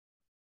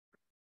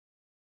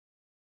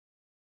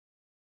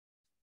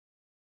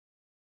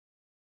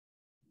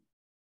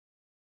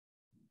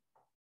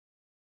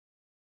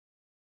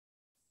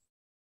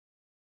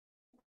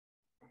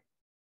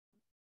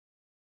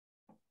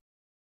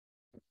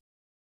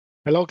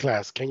Hello,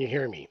 class. Can you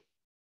hear me?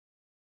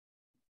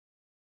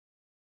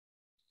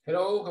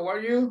 Hello, how are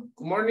you?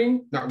 Good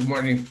morning. No, good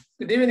morning.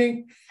 Good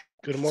evening.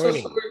 Good So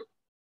morning. sorry.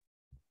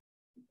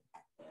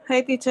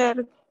 Hi,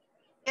 teacher.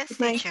 Yes, Good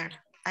night. teacher.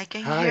 I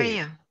can hear Hi.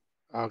 you.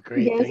 Oh,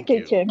 great. Yes, Thank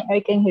you. teacher, I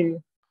can hear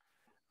you.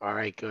 All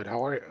right, good.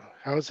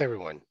 How's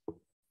everyone?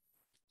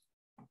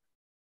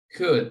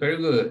 Good, very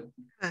good.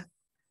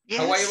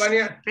 Yes, How are you,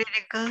 Vania?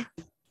 really good.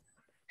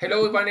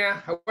 Hello,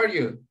 Vania. How are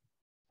you?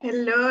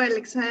 Hello,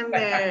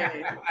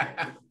 Alexander.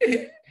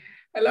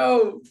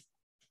 Hello.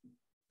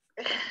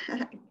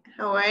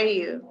 How are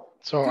you?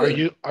 So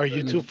Good. are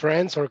you two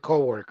friends or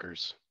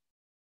co-workers?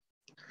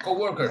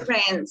 Co-worker.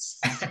 Friends.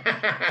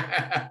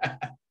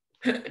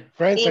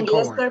 Friends and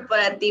Ingles co-workers.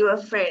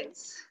 Corporativo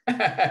friends.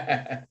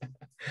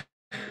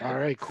 All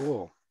right,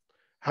 cool.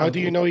 How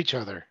do you know each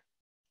other?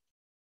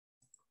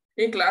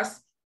 In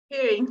class.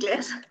 Here in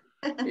class.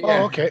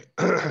 Oh, okay.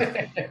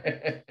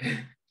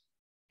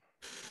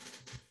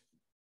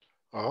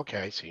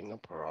 Okay, I see. No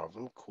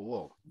problem.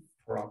 Cool.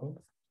 Problem.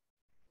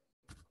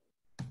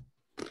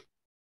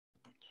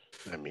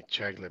 Let me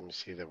check. Let me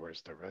see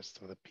where's the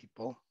rest of the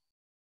people.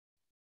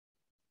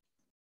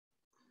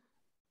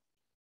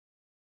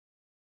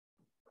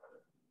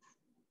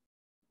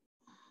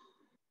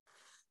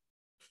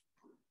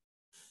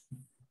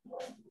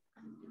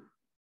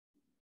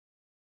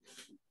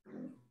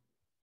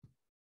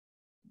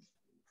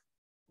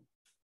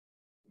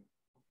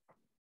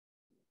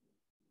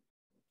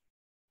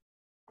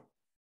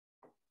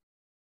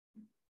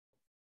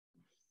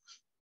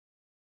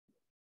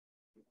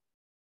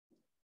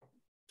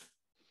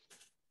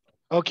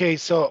 Okay,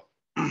 so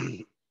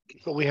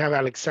we have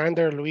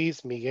Alexander,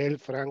 Luis, Miguel,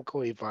 Franco,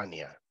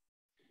 Ivania.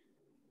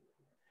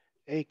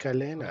 Hey,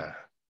 Kalena.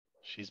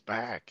 She's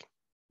back.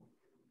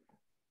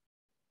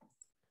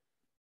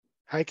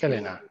 Hi,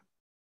 Kalena.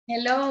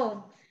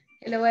 Hello.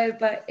 Hello,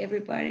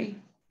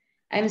 everybody.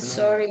 I'm Hello.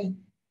 sorry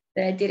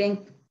that I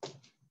didn't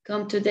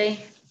come today.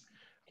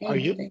 Are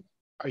you sick?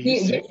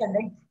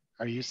 Yesterday.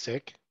 Are you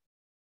sick?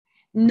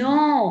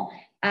 No,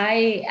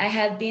 I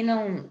had been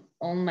on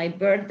my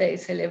birthday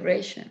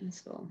celebration.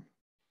 So.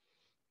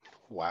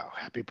 Wow,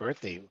 happy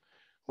birthday.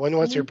 When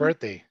was your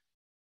birthday?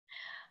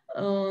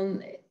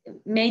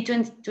 May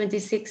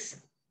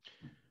 26th.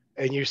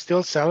 And you're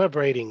still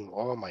celebrating.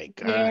 Oh my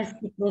God. Yes,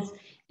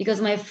 because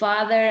my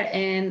father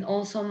and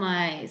also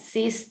my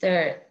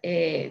sister,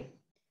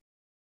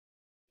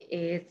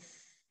 it's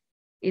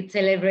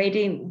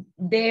celebrating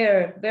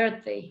their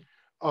birthday.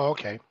 Oh,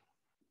 okay.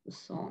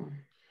 So.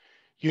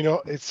 You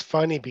know, it's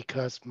funny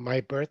because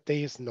my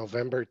birthday is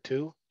November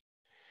 2.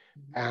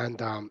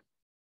 And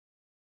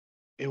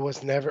it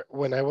was never,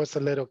 when I was a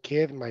little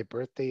kid, my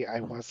birthday, I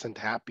wasn't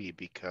happy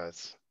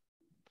because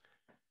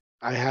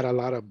I had a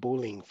lot of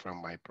bullying from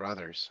my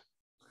brothers.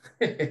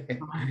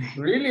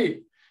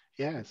 Really?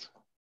 Yes.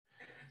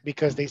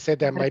 Because they said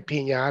that my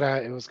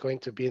piñata, it was going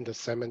to be in the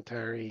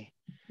cemetery.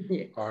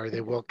 Yes. Or they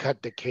will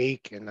cut the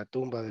cake in la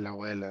tumba de la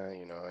abuela,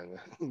 you know,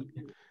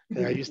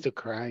 and I used to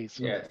cry.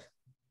 So. Yes.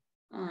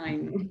 I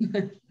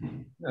know.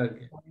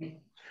 Okay.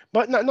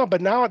 But no, but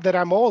now that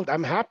I'm old,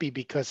 I'm happy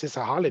because it's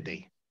a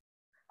holiday.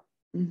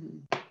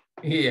 Mm-hmm.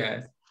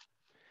 Yes.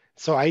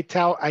 So I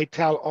tell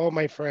all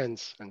my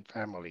friends and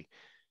family.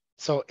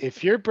 So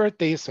if your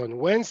birthday is on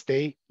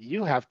Wednesday,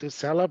 you have to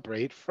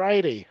celebrate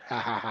Friday. Ha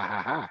ha ha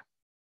ha ha.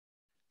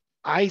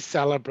 I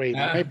celebrate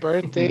my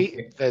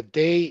birthday the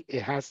day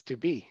it has to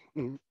be.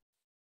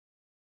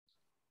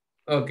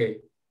 Okay.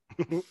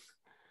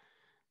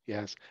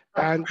 Yes.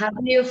 And how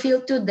do you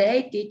feel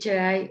today,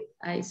 teacher?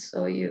 I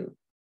saw you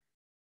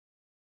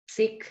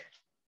sick.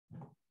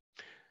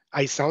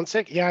 I sound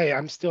sick? Yeah,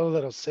 I'm still a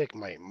little sick.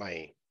 My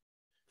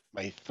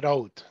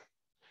throat.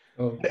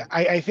 Okay.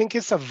 I think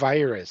it's a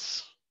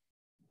virus.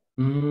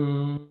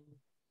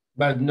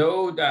 But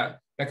no, that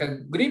like a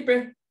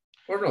gripe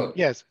or not?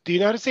 Yes. Do you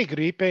know how to say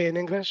gripe in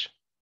English?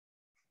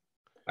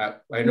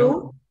 I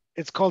know.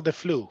 It's called the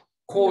flu.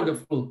 Cold the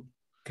flu.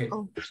 Okay.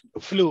 Oh.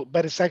 Flu,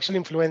 but it's actually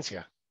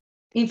influenza.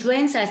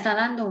 Influenza está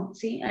dando.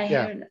 Sí, I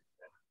Yeah. heard.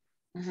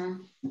 Uh-huh.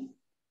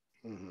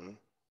 Mm-hmm.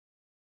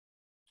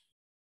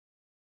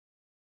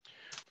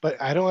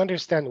 But I don't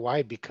understand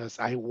why, because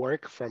I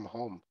work from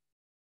home.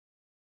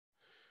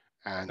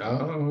 And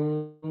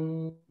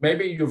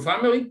maybe your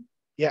family?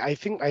 Yeah, I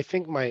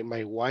think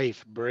my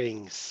wife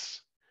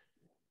brings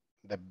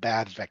the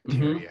bad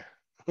bacteria.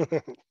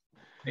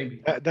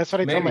 Maybe. That's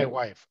what I tell my Maybe.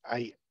 wife.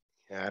 I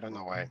don't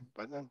know why,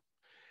 but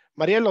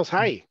Marielos,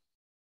 hi.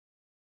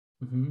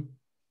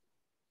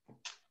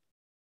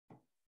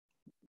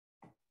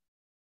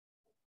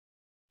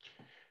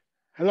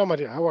 Hello,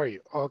 Maria. How are you?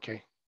 Oh,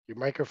 okay, your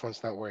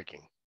microphone's not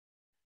working.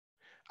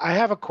 I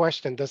have a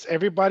question. Does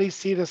everybody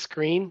see the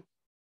screen?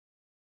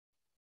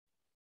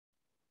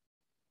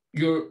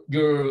 Your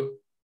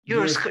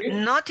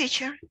screen? No,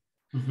 teacher.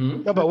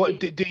 No, but what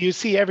do you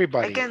see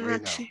everybody right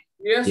now? See.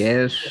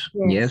 Yes.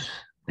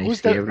 I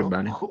see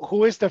everybody.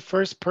 Who is the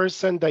first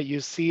person that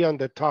you see on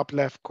the top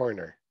left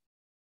corner?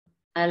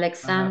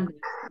 Alexander.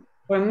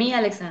 For me,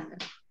 Alexander.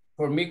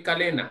 For me,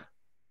 Kalena.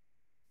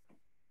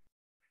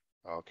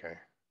 Okay.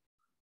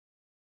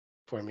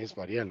 Fue mis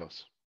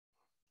Marielos.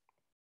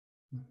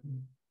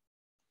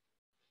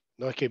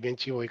 No, es que bien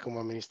chivo y como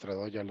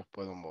administrador ya los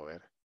puedo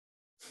mover.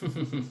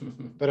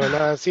 Pero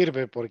nada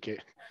sirve porque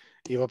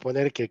iba a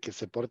poner que el que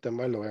se porte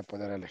mal lo voy a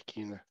poner a la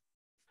esquina.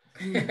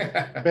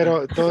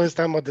 Pero todos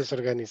estamos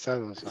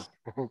desorganizados.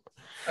 So.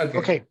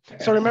 Okay,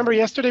 so remember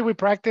yesterday we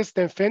practiced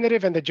the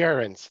infinitive and the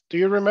gerunds. Do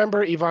you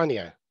remember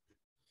Ivania?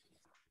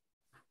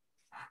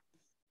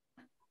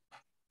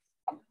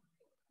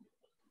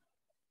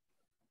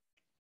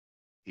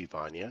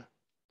 Ivania?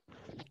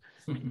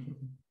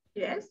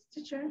 Yes,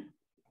 teacher.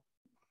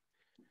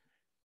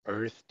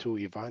 Earth to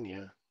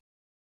Ivania.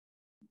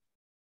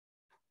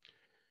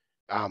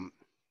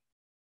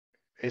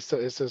 Eso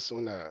es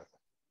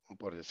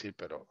por decir,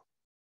 pero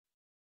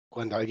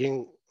cuando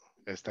alguien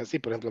está así,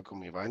 por ejemplo,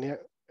 como Ivania,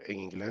 en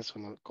inglés,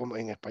 como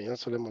en español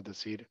solemos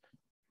decir,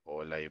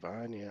 hola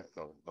Ivania,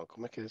 no,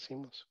 ¿cómo es que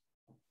decimos?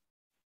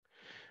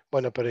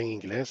 Bueno, pero en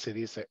inglés se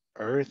dice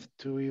Earth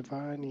to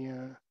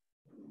Ivania.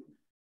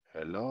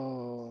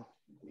 Hello,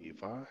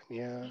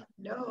 Ivania.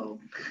 No.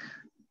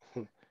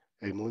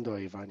 El mundo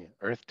a Ivania.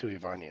 Earth to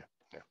Ivania.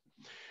 Yeah.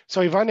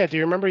 So Ivania, do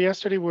you remember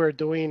yesterday we were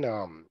doing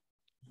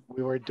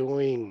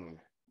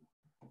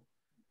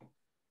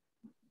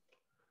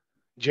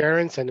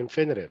gerunds and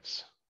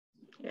infinitives?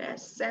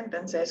 Yes,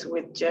 sentences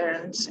with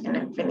gerunds and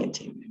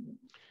infinitive.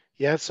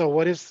 Yeah, so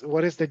what is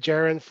the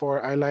gerund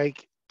for I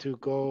like to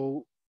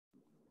go?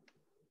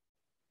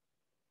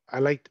 I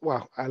like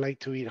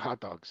to eat hot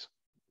dogs.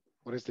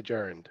 What is the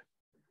gerund?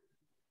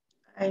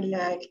 I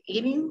like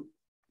eating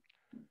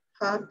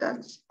hot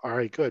dogs. All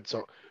right, good.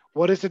 So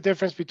what is the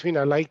difference between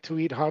I like to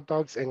eat hot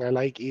dogs and I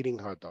like eating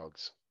hot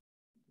dogs?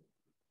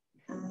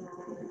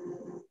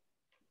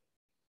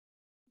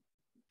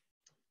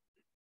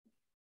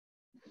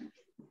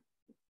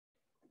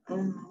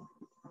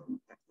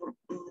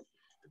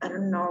 I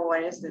don't know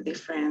what is the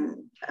difference.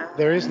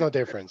 There is no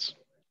difference.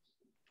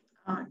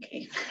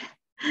 Okay.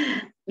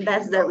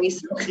 That's the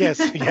reason. Yes.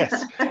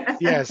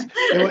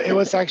 It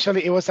was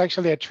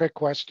actually a trick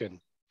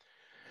question.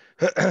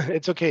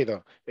 It's okay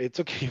though. It's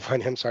okay,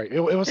 Fanny. I'm sorry. It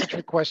was a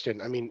trick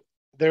question. I mean,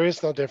 there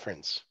is no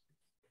difference.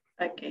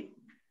 Okay.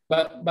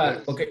 But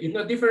yes. Okay, it's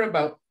not different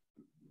about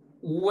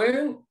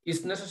when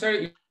it's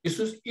necessary you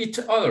use each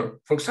other.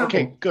 For example,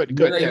 okay, good.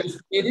 When I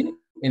use eating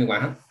in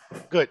one.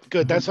 Good.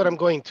 That's what I'm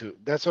going to.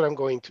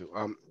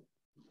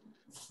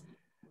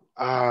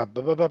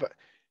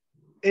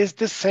 It's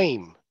the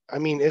same. I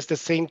mean, it's the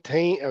same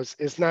thing.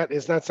 It's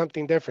not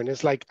something different.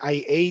 It's like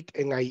I ate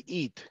and I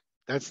eat.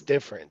 That's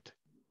different.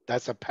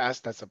 That's a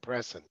past, that's a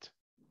present.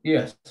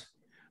 Yes.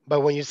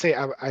 But when you say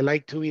I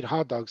like to eat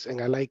hot dogs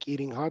and I like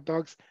eating hot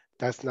dogs,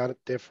 that's not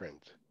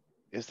different.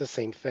 It's the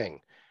same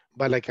thing.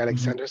 But like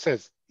Alexander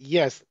says,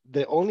 yes,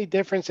 the only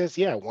difference is,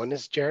 one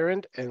is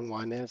gerund and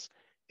one is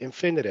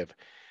infinitive.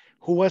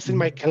 Who was in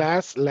my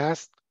class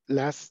last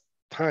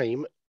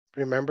time?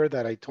 Remember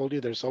that I told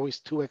you there's always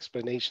two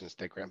explanations,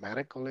 the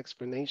grammatical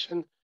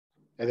explanation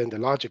and then the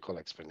logical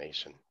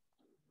explanation.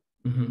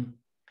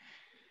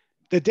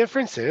 The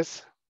difference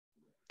is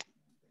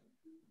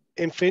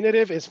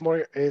infinitive is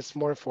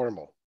more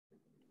formal.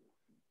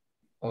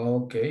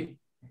 Okay.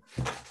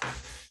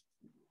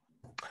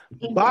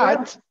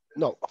 But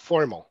no,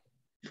 formal.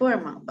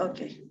 Formal,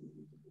 okay.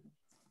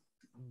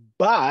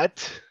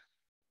 But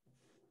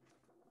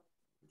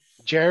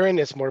gerund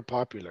is more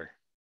popular.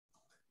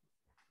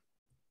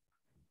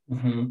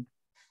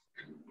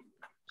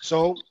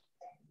 So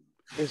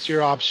it's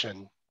your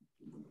option.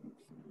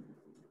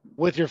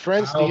 With your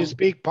friends, do you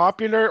speak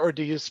popular or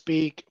do you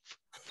speak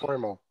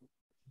formal?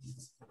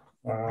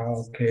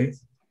 Okay.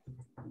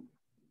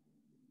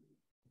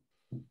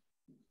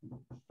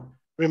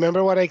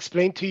 Remember what I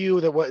explained to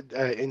you that what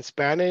in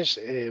Spanish,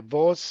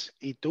 vos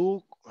y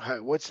tú,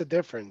 what's the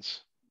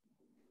difference?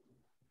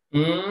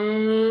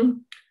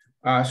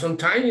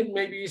 Sometimes it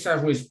maybe is a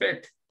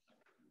respect.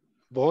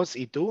 Vos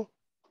y tú?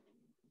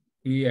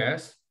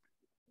 Yes.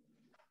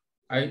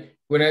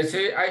 When I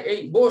say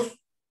hey, vos,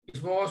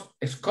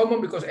 it's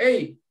common because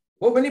hey,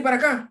 vos vení para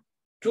acá.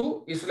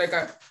 Tú is like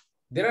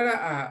there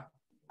are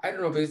I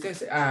don't know if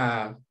it's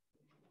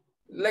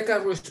like a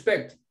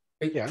respect.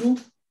 Hey, yeah. Tú.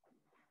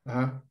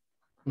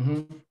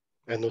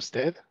 And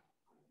usted?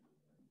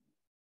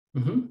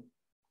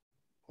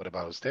 What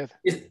about usted?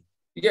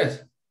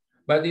 Yes,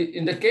 but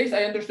in the case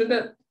I understood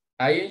that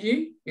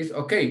ing is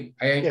okay.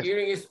 I am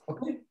eating is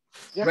okay.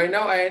 Yeah. Right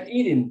now I am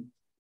eating.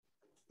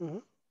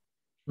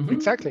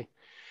 Exactly.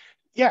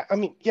 Yeah, I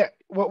mean,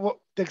 what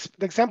the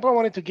example I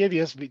wanted to give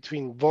you is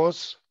between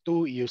vos,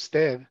 tú, y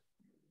usted.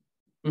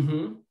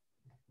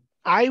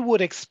 I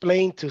would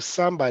explain to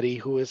somebody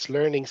who is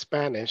learning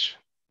Spanish,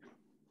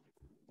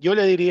 yo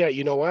le diría,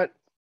 you know what?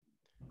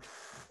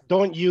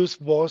 Don't use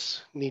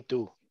vos ni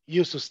tú,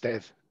 use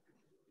usted.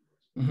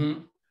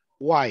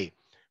 Why?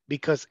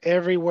 Because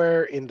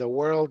everywhere in the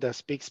world that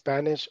speaks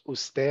Spanish,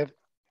 usted,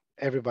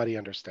 everybody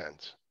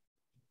understands.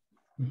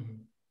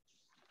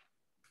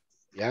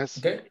 Yes?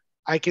 Okay.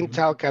 I can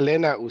tell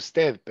Kalena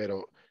usted,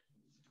 pero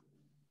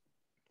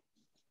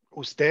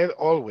Usted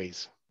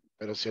always.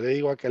 Pero si yo le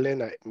digo a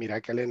Kalena,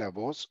 mira Kalena,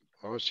 vos,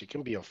 oh, she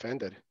can be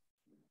offended.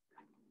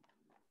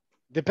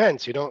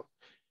 Depends, you know.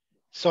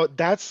 So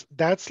that's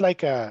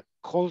like a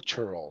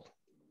cultural.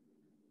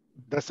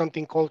 That's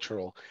something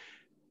cultural.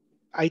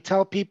 I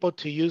tell people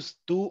to use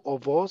tú o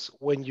vos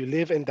when you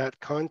live in that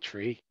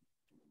country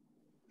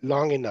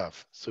long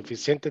enough,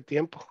 suficiente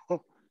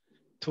tiempo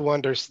to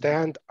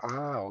understand,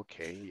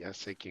 okay, ya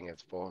sé quién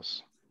es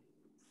vos,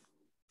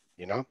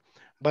 you know?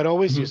 But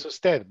always use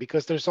usted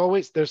because there's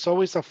always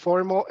a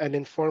formal and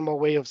informal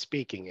way of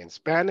speaking in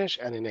Spanish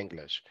and in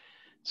English.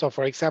 So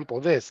for example,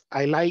 this,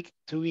 I like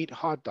to eat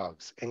hot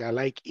dogs and I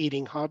like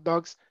eating hot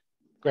dogs.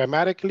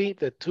 Grammatically,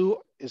 the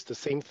two is the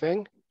same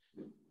thing.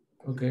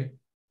 Okay.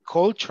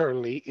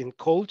 Culturally, in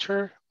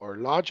culture or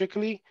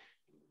logically,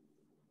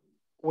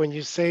 when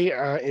you say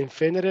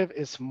infinitive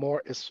is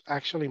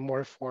actually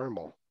more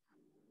formal.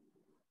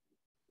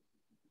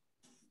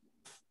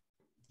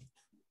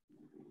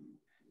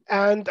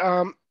 And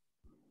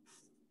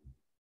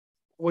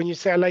when you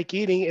say I like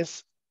eating,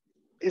 it's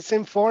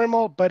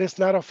informal, but it's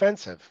not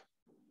offensive.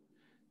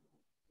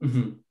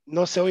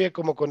 No se oye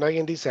como cuando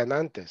alguien dice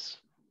antes.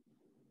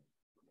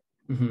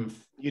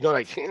 You know,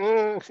 like,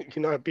 you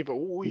know, people,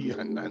 uy,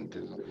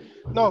 antes.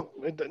 No,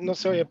 no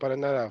se oye para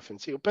nada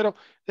ofensivo, pero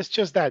it's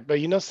just that. But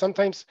you know,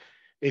 sometimes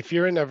if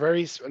you're in a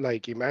very,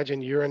 like,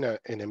 imagine you're in an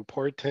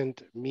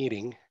important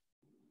meeting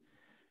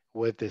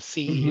with the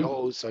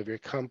CEOs of your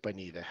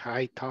company, the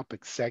high top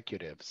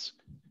executives,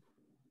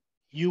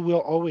 you will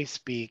always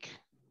speak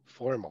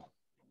formal.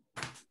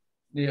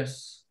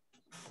 Yes.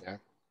 Yeah.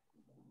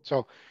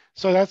 So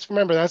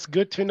remember, that's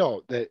good to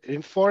know, that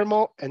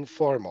informal and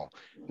formal.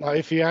 Now,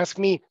 if you ask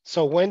me,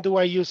 so when do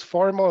I use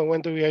formal and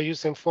when do I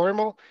use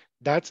informal?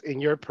 That's in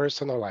your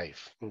personal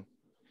life.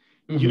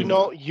 You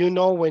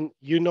know when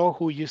you know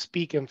who you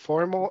speak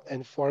informal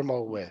and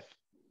formal with.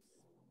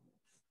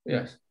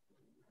 Yes.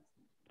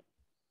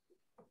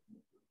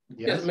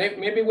 Yes.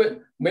 Maybe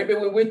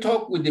when we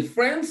talk with the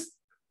friends,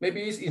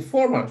 maybe it's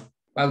informal,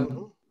 but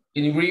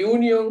in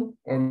reunion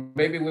or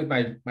maybe with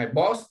my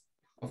boss,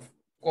 of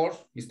course,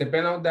 it's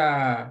depend on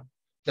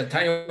the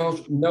time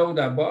of know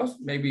the boss.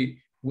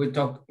 Maybe we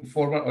talk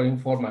formal or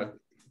informal.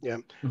 Yeah,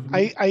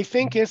 I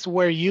think it's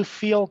where you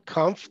feel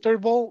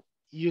comfortable,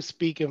 you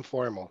speak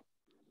informal.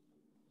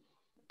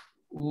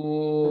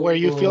 Where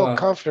you feel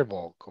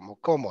comfortable, como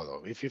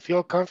cómodo. If you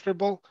feel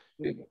comfortable,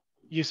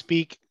 you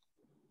speak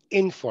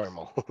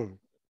informal.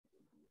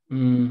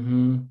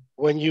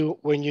 When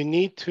you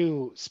need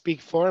to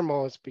speak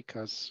formal, it's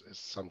because it's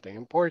something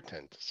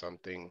important,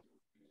 something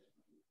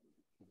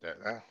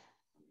that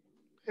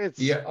it's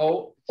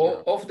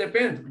of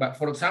depend. But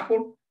for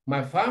example,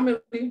 my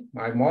family,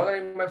 my mother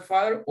and my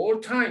father, all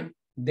time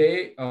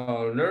they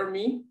learn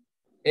me,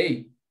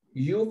 hey,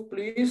 you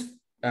please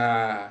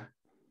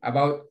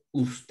about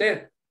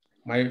usted,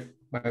 my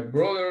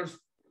brothers,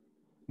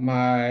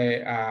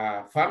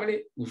 my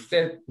family,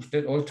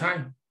 usted all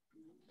time.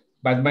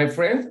 But my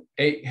friends,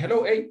 hey,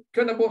 hello, hey,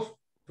 ¿qué onda, boss?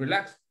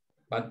 Relax.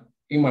 But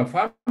in my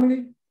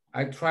family,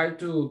 I try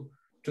to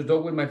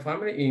talk with my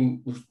family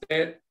in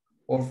usted,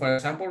 or for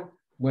example,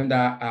 when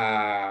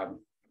the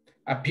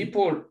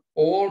people,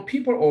 all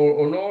people,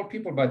 or not all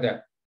people, but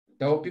the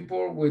old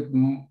people with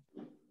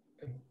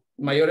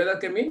mayor edad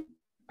que me,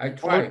 I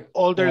try.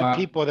 Older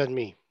people than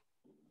me.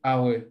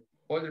 Older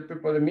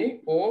people than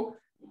me, or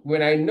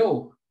when I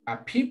know a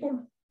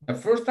people, the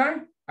first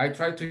time, I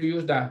try to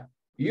use the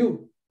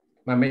you.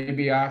 But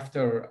maybe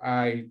after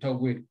I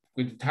talk with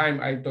time,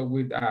 I talk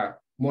with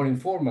more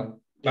informal.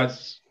 But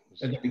Yes.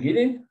 at the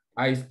beginning,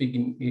 I speak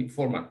in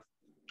formal.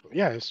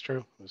 Yeah, it's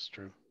true. It's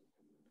true.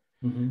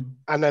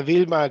 Ana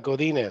Vilma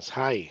Godínez,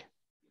 hi.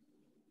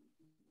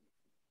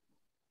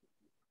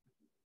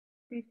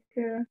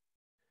 Teacher.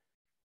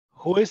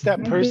 Who is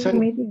that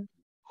person?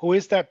 Who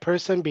is that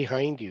person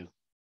behind you?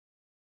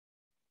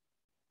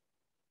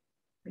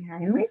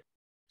 Behind me?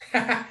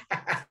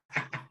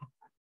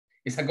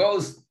 It's a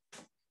ghost.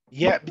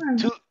 Yeah,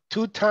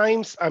 two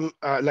times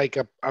like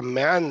a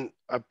man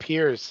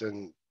appears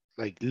and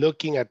like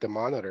looking at the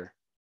monitor.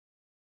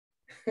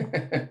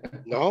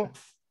 No?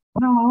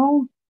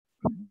 No.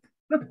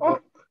 Oh.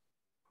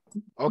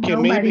 Okay,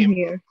 Nobody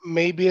here.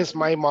 Maybe it's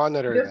my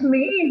monitor. Just then.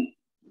 me.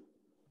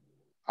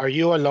 Are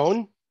you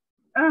alone?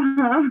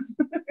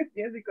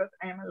 Yes, because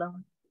I am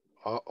alone.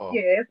 Uh-oh.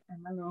 Yes,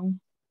 I'm alone.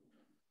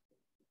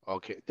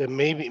 Okay, then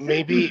maybe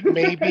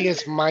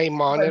it's my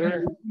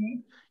monitor.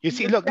 You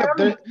see, look,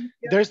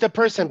 there's the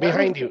person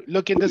behind you.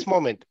 Look in this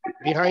moment,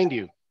 behind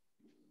you.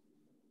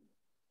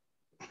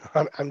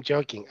 I'm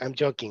joking,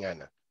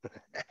 Ana.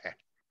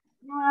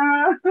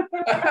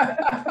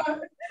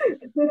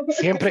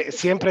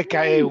 Siempre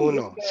cae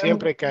uno,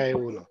 siempre cae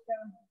uno.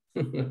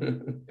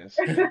 Yes.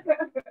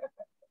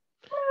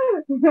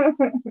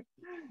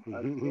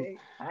 Okay.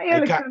 Hi,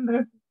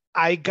 Alexander.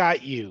 I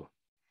got you.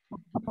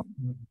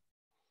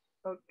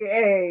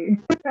 Okay.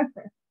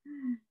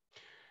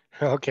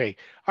 Okay.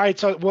 All right.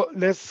 So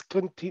let's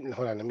continue.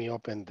 Hold on. Let me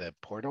open the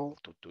portal.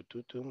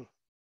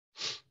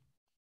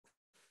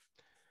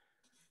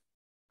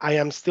 I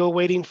am still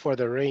waiting for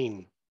the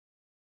rain.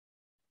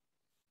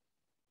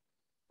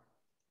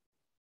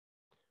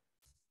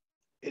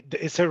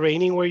 Is it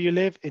raining where you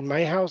live? In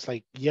my house,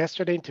 like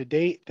yesterday and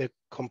today, the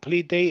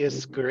complete day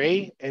is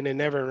gray and it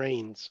never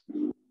rains.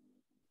 It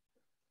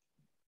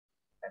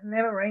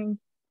never rains.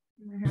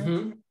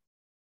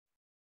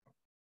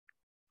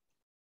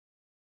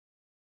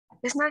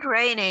 It's not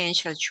raining in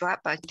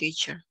Chalchuapa,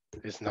 teacher.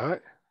 It's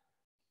not?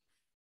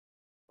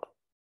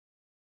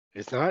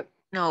 It's not?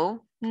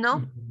 No,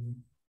 no.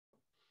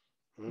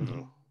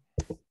 Mm.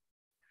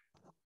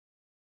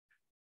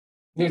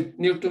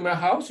 Near to my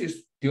house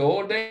is the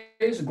whole day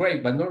is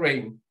great, but no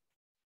rain.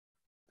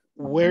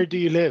 Where do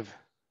you live?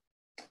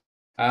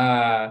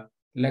 Like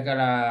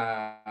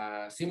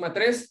Cima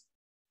 3.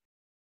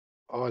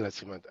 Oh, La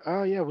Cima.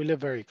 Oh, yeah, we live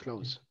very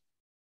close.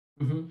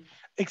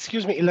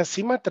 Excuse me, La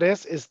Cima 3,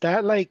 is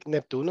that like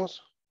Neptunos?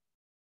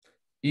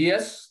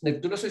 Yes,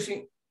 Neptunos is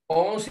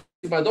on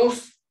Cima 2.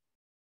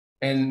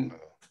 And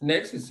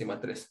next is Cima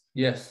 3.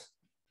 Yes.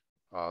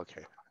 Oh,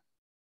 okay.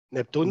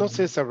 Neptunos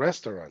is a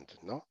restaurant,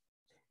 no?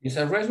 It's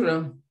a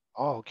restaurant.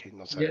 Oh, okay.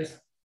 No, sorry. Yes.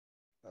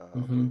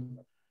 Okay.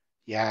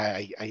 Yeah,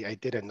 I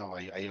didn't know.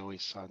 I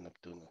always saw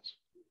Neptunos.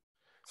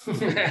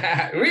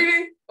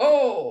 Really?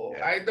 Oh,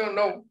 Yeah. I don't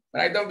know,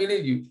 but I don't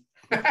believe you.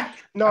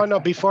 No,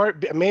 before,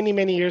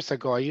 many years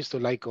ago, I used to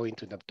like going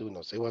to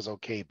Neptunos. It was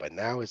okay, but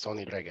now it's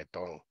only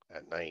reggaeton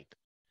at night.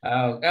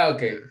 Oh,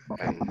 okay.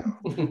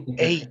 And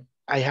hey,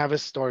 I have a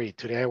story.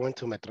 Today I went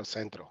to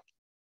Metrocentro.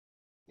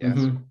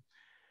 Yes.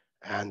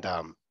 And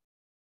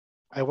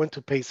I went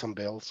to pay some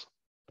bills.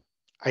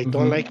 I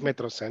don't like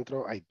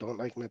Metrocentro. I don't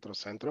like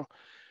Metrocentro.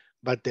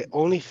 But the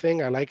only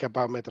thing I like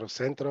about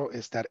Metrocentro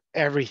is that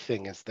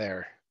everything is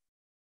there.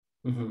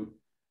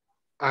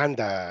 And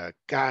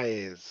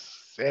guys,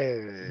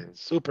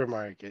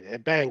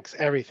 supermarket, banks,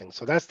 everything.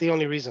 So that's the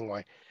only reason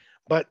why.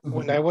 But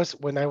when I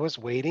was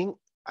waiting,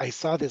 I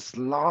saw this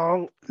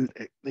long,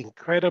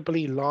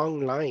 incredibly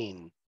long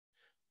line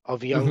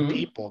of young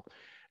people.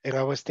 And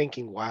I was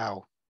thinking,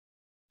 wow,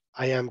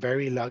 I am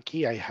very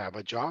lucky I have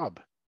a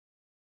job.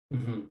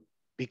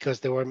 Because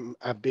there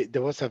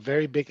was a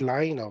very big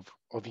line of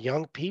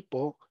young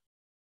people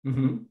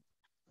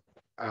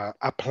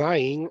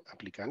applying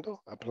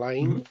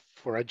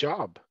for a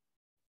job.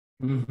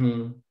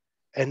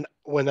 And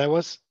when I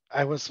was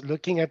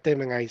looking at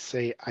them and I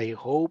say, I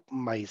hope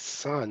my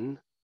son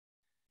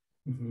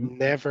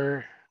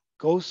never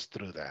goes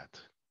through that.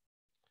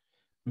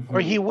 Or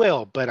he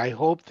will, but I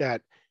hope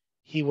that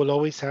he will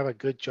always have a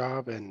good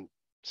job and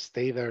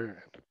stay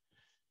there.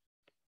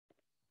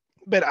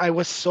 But I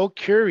was so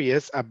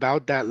curious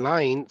about that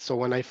line. So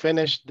when I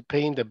finished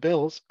paying the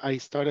bills, I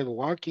started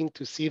walking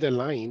to see the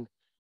line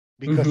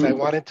because I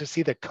wanted to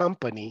see the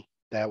company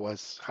that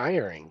was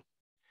hiring.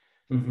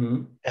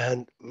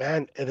 And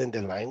man, and then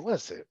the line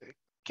was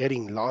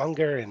getting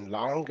longer and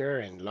longer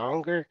and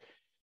longer.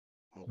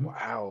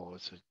 Wow,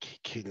 so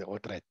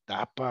otra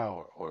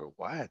etapa or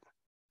what?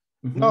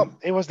 No,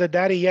 it was the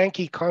Daddy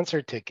Yankee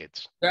concert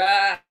tickets.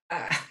 I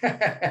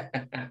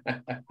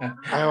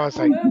was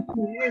like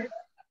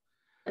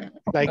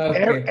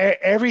okay.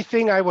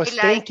 Everything I was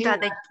thinking.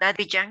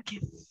 Daddy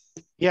Yankee.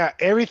 Yeah,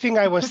 everything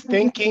I was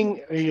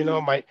thinking, you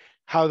know,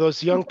 how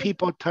those young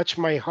people touch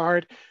my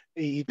heart,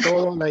 y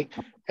todo, like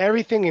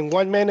everything in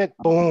 1 minute,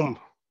 boom.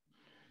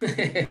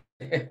 It's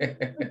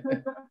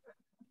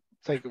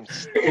like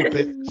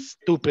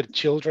stupid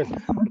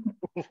children.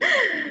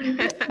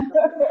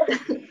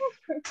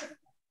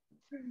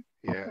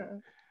 Yeah,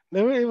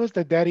 no, it was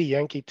the Daddy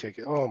Yankee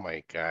ticket. Oh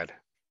my God.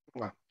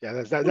 Well, yeah,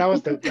 that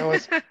was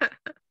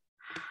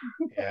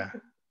yeah,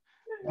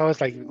 that was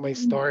like my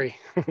story.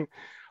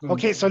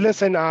 Okay, so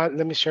listen,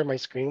 let me share my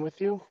screen with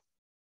you.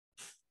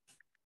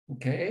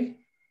 Okay.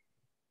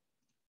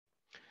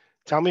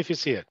 Tell me if you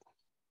see it.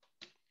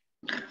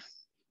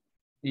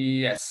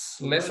 Yes,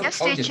 lesson. Yes,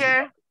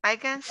 teacher, I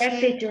can see.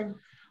 Yes, teacher.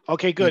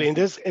 Okay, good. In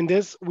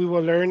this, we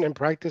will learn and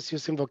practice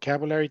using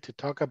vocabulary to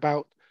talk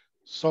about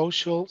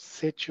social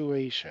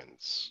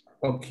situations.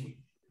 Okay.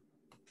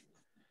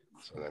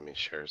 So let me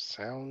share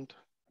sound.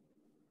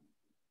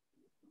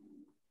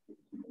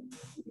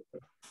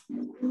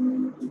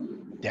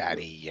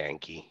 Daddy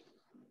Yankee.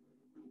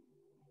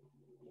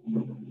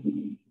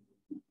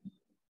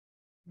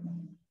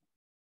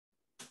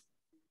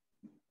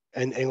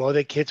 And all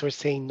the kids were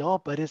saying, no,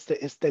 but it's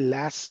the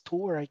last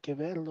tour, hay que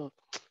verlo.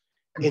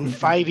 In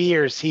 5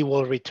 years, he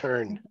will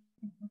return.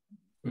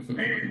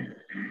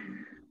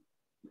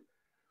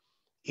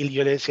 Y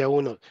yo le decía a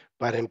uno,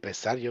 para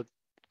empezar, yo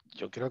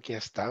creo que ya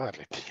estaba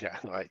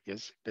retirado. Yo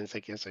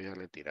pensé que ya se había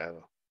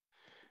retirado.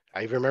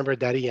 I remember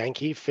Daddy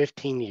Yankee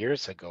 15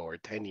 years ago or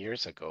 10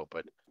 years ago,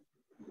 but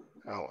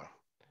oh well.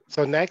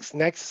 So next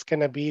is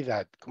gonna be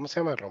that, ¿cómo se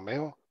llama?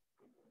 Romeo?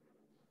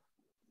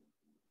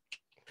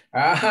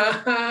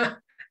 That's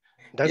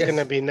yes.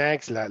 Gonna be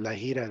next, la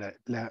gira,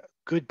 la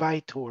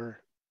goodbye tour.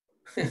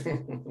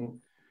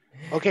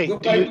 Okay.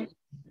 Goodbye,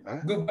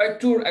 goodbye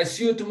tour. I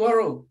see you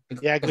tomorrow.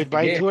 Yeah,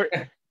 goodbye tour.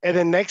 And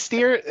then next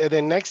year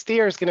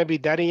is gonna be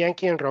Daddy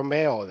Yankee and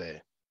Romeo.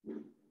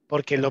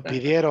 Porque lo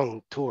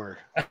pidieron tour.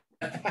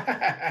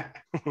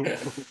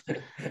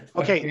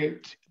 Okay.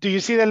 Do you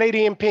see the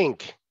lady in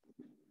pink?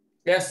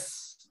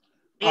 Yes.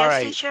 All Yes,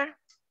 right. teacher.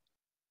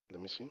 Let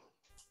me see.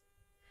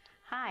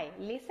 Hi,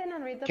 listen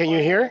and read the Can you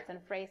following hear? words and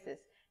phrases.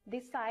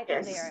 Decide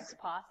if they are Yes.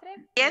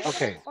 positive, Yes.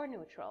 negative, Okay. or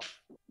neutral.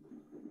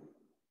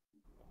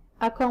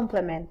 A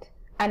compliment,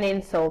 an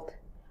insult,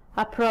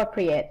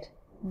 appropriate,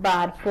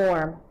 bad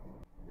form,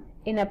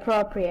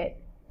 inappropriate,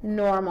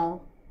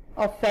 normal,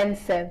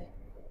 offensive,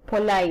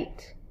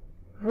 polite,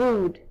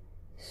 rude,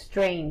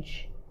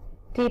 strange,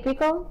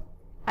 typical,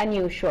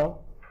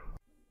 unusual.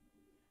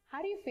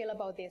 How do you feel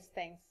about these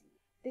things?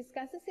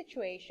 Discuss the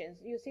situations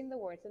using the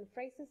words and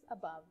phrases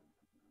above.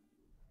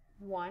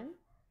 1.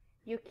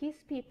 You kiss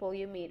people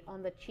you meet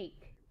on the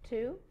cheek.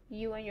 2.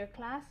 You and your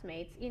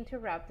classmates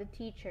interrupt the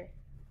teacher.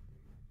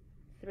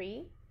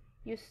 3.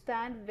 You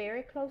stand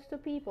very close to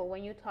people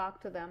when you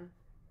talk to them.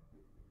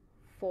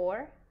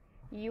 4.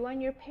 You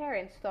and your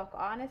parents talk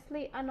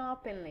honestly and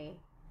openly.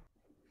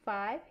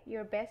 5.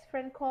 Your best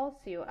friend calls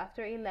you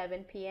after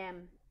 11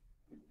 p.m.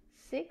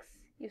 6.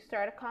 You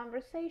start a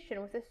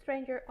conversation with a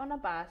stranger on a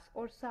bus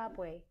or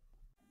subway.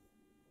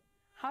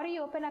 How do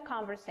you open a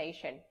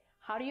conversation?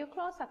 How do you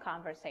close a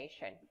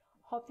conversation?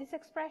 Hope these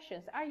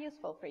expressions are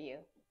useful for you.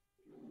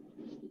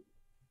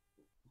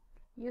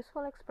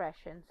 Useful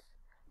expressions.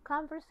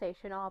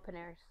 Conversation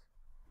openers.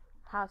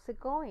 How's it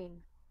going?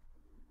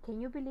 Can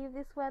you believe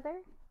this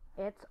weather?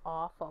 It's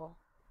awful.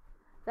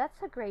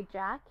 That's a great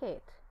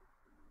jacket.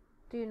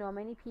 Do you know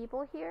many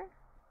people here?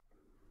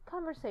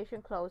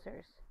 Conversation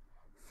closers.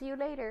 See you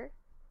later.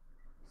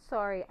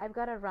 Sorry, I've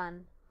got to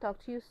run.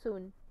 Talk to you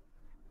soon.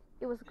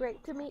 It was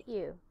great to meet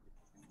you.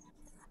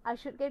 I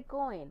should get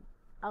going.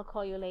 I'll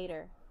call you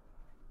later.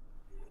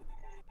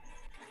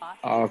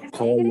 I'll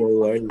call you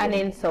later. An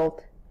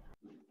insult.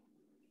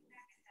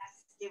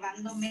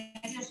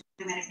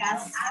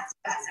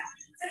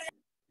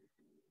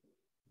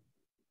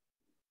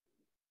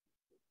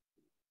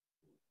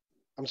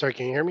 I'm sorry,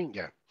 can you hear me?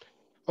 Yeah.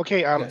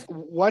 Okay, Yes.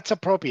 what's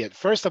appropriate?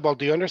 First of all,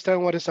 do you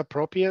understand what is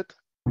appropriate?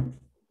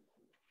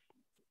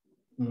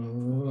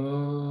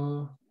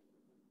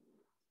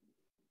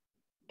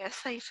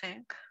 Yes, I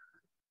think.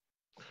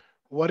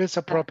 What is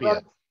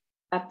appropriate?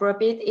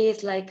 Appropriate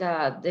is like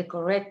the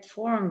correct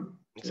form.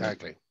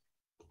 Exactly.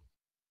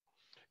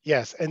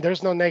 Yes, and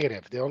there's no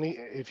negative. The only,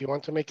 if you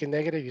want to make it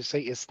negative, you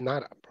say it's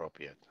not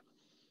appropriate.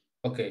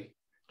 Okay.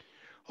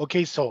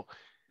 Okay, so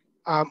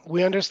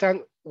we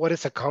understand what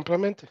is a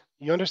compliment.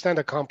 You understand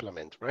a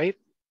compliment, right?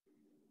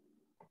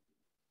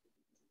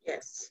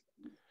 Yes.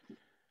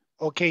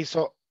 Okay,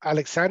 so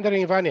Alexander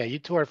and Ivania, you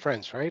two are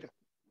friends, right?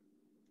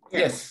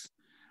 Yes.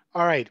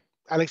 All right,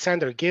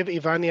 Alexander, give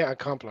Ivania a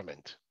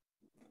compliment.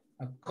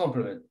 A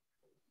compliment.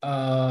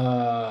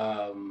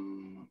 I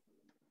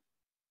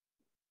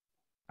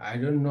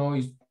don't know.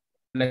 It's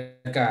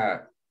like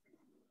a.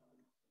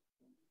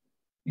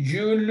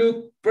 You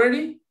look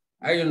pretty.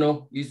 I don't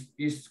know.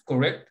 Is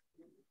correct?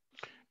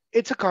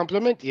 It's a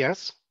compliment,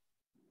 yes.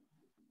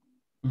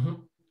 Mm-hmm.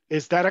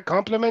 Is that a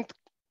compliment,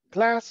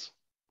 class?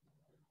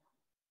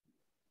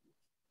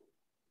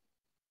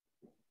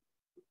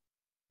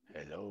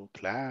 Hello,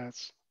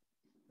 class.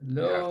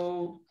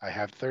 Hello. I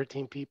have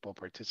 13 people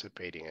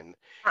participating, and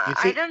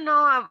I don't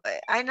know.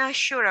 I'm not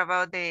sure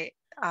about the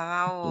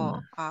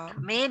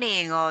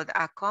meaning of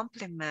a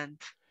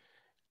compliment.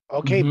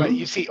 okay, but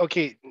you see,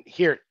 okay,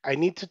 here, I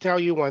need to tell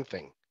you one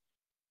thing.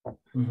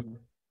 Mm-hmm.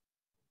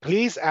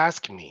 Please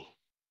ask me,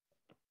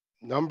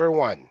 number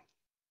one.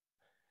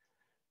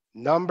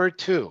 Number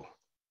two,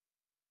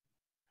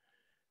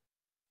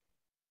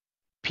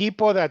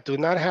 people that do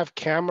not have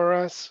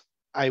cameras,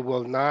 I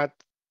will not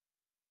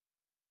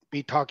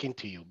be talking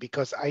to you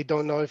because I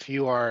don't know if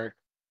you are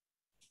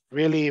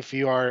really, if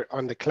you are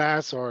on the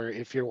class or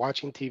if you're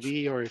watching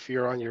TV or if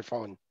you're on your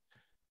phone.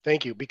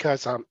 Thank you,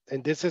 because,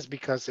 and this is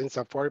because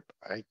INSAFORP,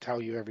 I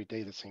tell you every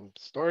day the same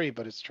story,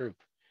 but it's true.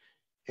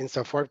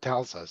 INSAFORP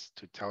tells us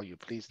to tell you,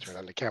 please turn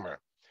on the camera.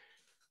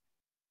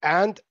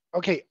 And,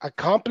 okay, a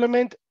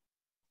compliment.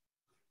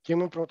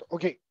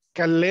 Okay,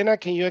 Kalena,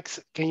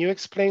 can you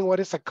explain what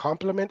is a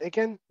compliment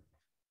again?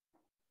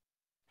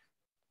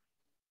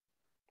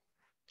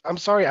 I'm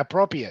sorry,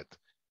 appropriate.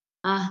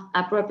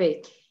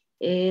 Appropriate.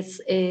 It's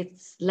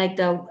like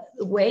the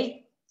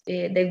way,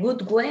 the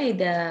good way,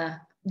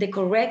 the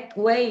correct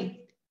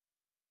way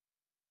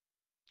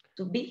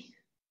to be.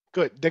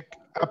 Good. The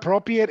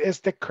appropriate is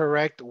the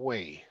correct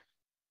way.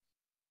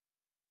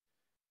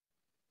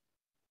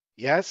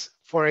 Yes.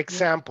 For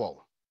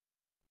example,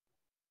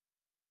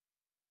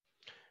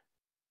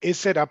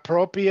 is it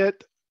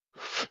appropriate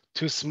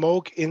to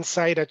smoke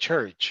inside a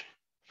church?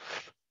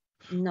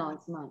 No,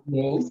 it's not.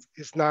 No.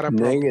 It's not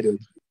appropriate. Negative.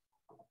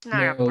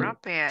 Not No.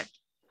 appropriate.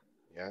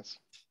 Yes.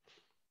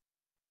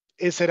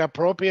 Is it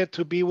appropriate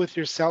to be with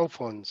your cell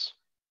phones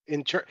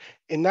in church?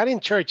 And not in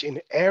church,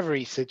 in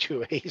every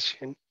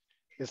situation,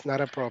 it's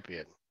not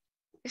appropriate.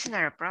 It's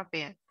not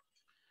appropriate.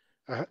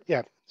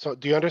 Yeah. So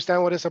do you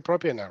understand what is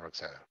appropriate now,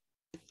 Roxana?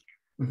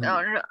 Mm-hmm.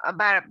 No,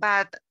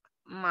 but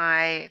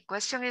My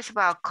question is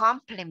about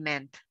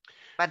complement,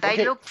 but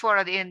Okay. I look for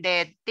it in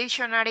the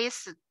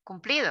dictionaries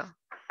cumplido,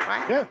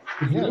 right? Yeah,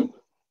 yeah. Mhm.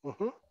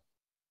 Mhm.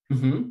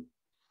 Mhm.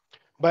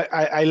 But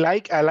I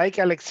like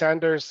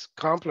Alexander's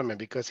compliment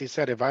because he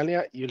said,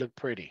 Evalia, you look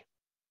pretty.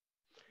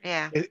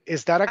 Yeah.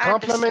 Is that a I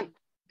understand. compliment?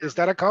 Is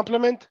that a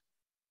compliment?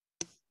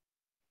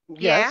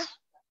 Yeah. Yes.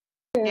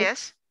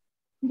 Yes.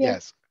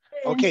 Yes.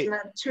 It's Okay.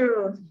 not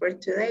true for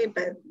today,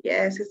 but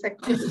yes, it's a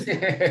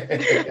compliment.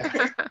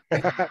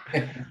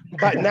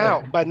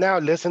 But now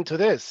listen to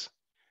this.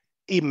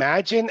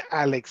 Imagine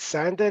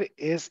Alexander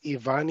is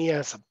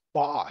Ivania's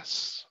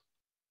boss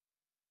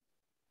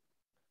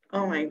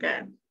Oh my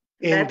God.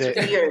 in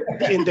That's weird.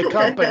 the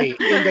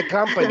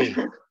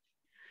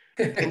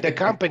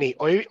company.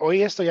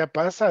 Hoy esto ya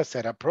pasa a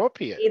ser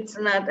appropriate. It's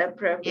not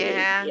appropriate.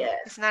 Yeah. Yes.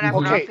 It's not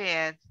Mhm.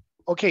 appropriate.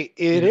 Okay,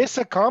 it is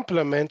a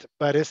compliment,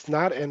 but it's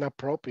not an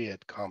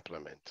appropriate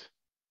compliment.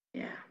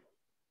 Yeah.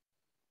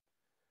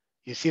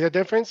 You see the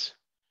difference?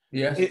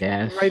 Yes.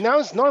 Yes. Right now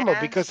it's normal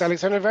because Yes.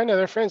 Alexander and Ivania,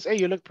 they're friends. Hey,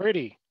 you look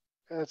pretty.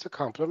 That's a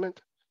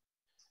compliment.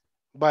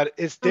 But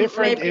it's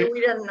different. Maybe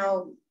we don't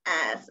know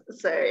us.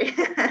 Sorry.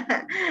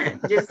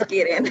 Just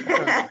kidding.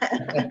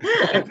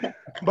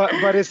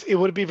 But it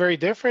would be very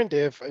different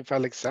if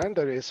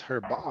Alexander is her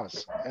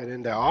boss and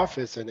in the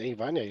office and hey,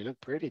 Ivania, you look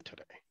pretty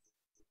today.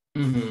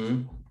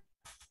 Mhm.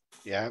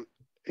 Yeah.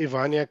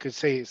 Ivania could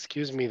say,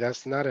 excuse me,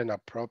 that's not an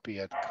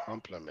appropriate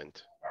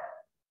compliment.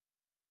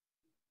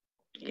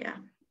 Yeah.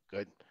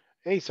 Good.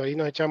 Hey, so ahí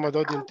nos echamos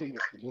dos de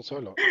un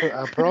solo.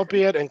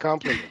 Appropriate and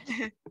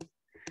compliment.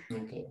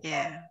 Okay.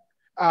 Yeah.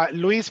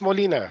 Luis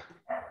Molina,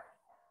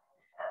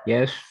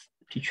 Yes,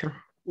 teacher.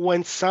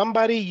 when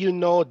somebody you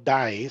know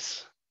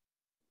dies,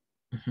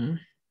 Mhm.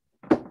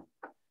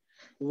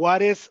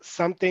 what is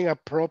something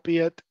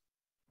appropriate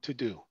to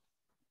do?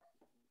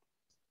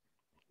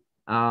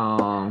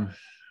 I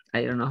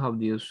don't know how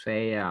do you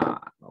say a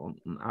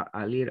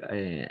little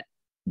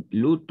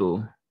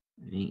luto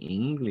in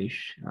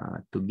English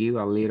to give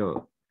a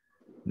little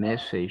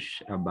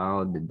message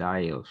about the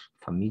die of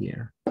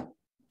familiar.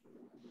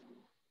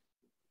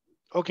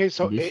 Okay,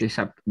 so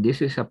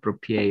This is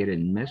appropriate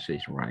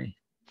message, right?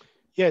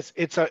 yes,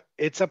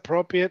 it's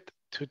appropriate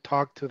to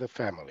talk to the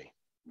family.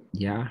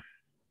 Yeah,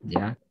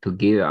 to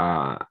give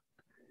how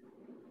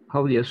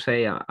do you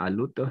say a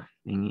luto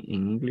in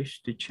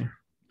English, teacher?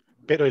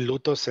 Pero el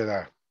luto se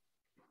da.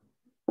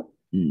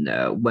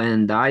 No,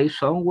 when die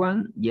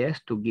someone,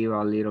 yes, to give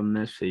a little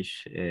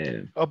message.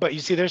 Oh, but you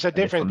see, there's a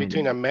difference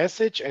between a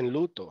message and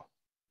luto.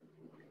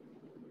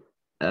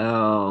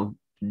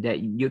 That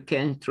you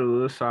can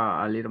introduce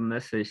a little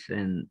message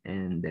in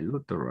the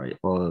luto, right?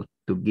 Or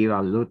to give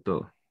a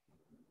luto.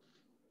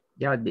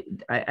 Yeah,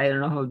 I don't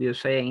know how do you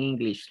say in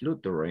English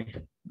luto,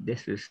 right?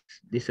 This is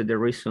the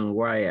reason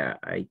why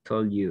I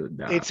told you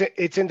that.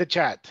 It's in the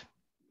chat.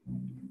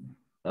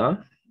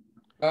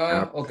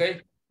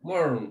 Okay.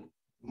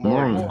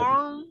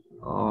 More.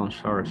 Oh,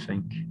 sorry,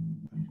 thank you.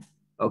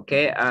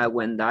 Okay,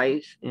 when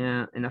dies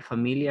in a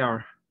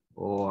familiar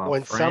or a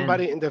when friend,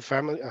 somebody in the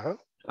family,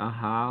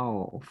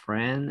 or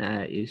friend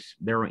is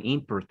very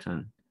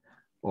important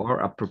or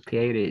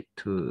appropriate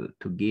to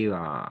give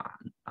a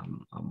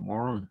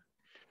mourn.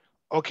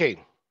 Okay.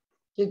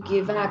 To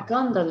give a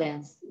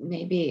condolence,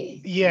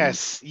 maybe.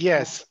 Yes.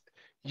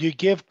 You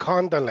give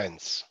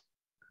condolence.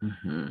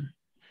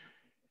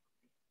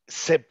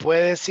 Se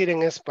puede decir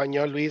en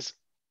español, Luis,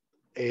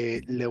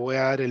 le voy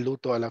a dar el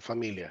luto a la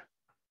familia.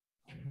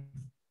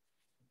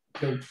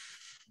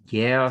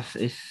 Yes,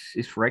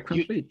 it's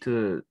frequently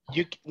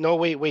No,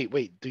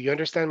 wait. Do you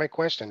understand my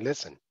question?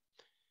 Listen.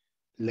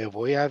 Le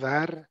voy a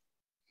dar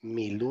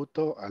mi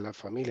luto a la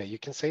familia. You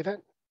can say that?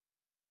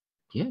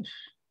 Yes.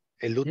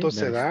 El luto yes,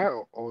 se da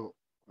o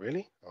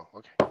really? Oh,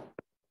 okay.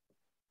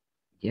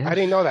 Yes. I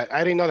didn't know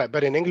that,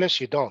 but in English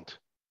you don't.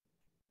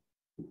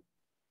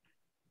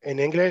 In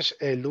English,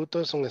 el luto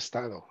es un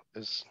estado.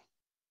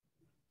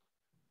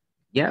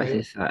 Yes,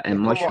 it's an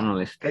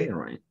emotional state,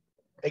 right?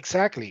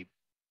 Exactly.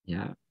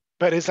 Yeah.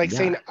 But it's like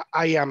saying,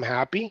 I am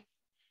happy,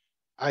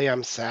 I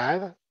am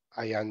sad,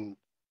 I am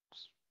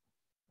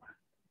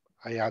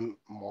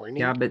mourning.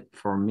 Yeah, but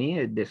for me,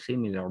 it's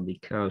similar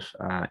because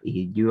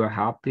if you are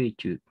happy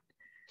to,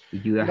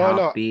 if you are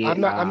happy,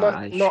 I'm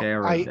not. No,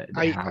 share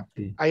the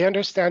happy. I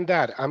understand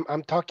that.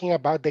 I'm talking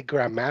about the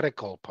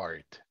grammatical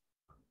part.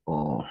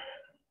 Oh.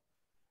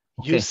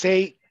 Okay. You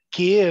say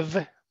give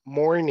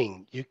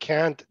mourning. You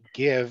can't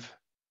give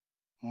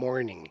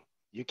mourning.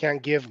 You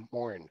can't give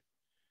mourn.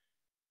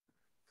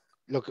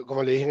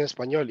 Como le dije en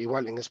español,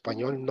 igual en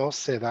español no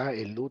se da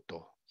el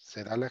luto,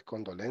 se da las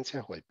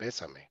condolencias o el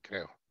pésame,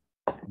 creo.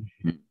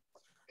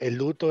 El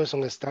luto es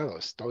un estado,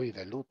 estoy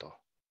de luto.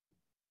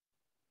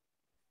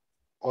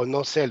 O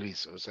no sé,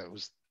 Luis, o sea,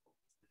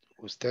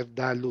 usted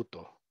da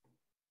luto.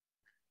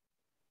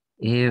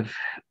 If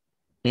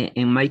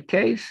in my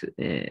case,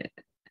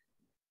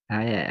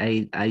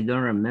 I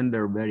don't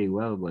remember very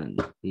well when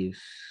if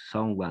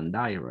someone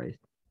died, right?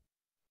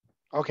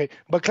 Okay,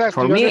 but class,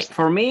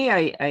 for me,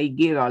 I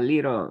give a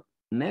little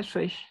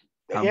message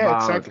Yeah,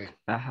 exactly.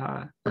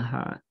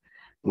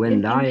 When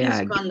In English, I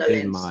gave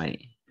condolence. my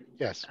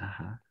Yes.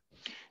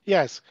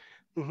 Yes.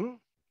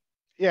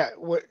 Yeah.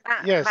 What?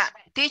 Yes. But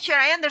teacher,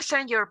 I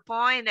understand your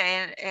point,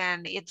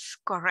 and it's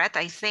correct,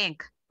 I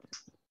think.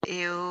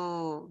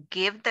 You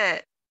give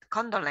the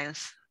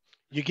condolence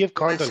You give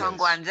when condolence.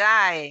 someone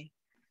die.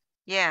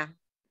 Yeah.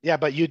 Yeah,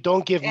 but you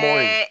don't give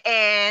mourn.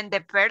 And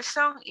the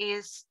person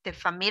is, the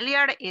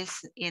familiar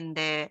is in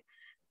the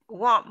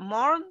what,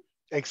 mourn?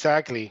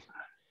 Exactly.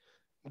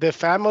 The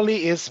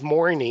family is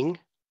mourning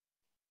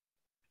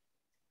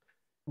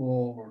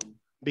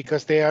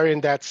because they are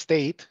in that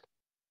state,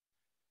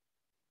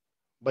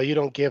 but you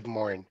don't give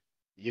mourn.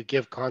 You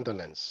give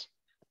condolence.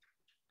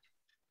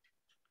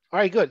 All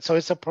right, good. So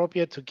it's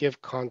appropriate to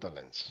give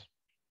condolence.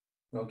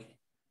 Okay.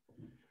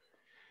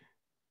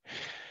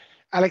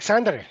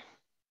 Alexander.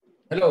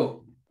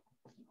 Hello.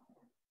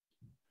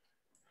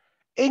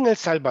 In El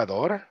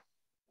Salvador,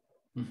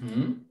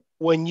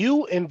 when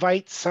you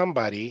invite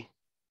somebody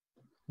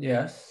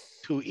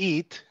to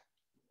eat,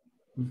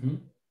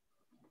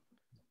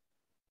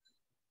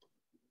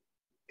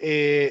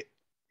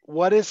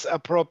 what is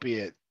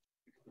appropriate?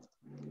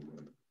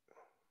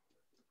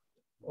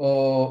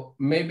 Or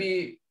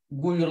maybe,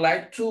 would you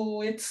like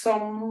to eat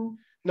some?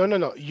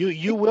 No.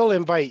 You will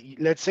invite,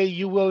 let's say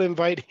you will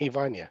invite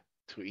Ivania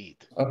to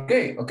eat.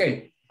 Okay.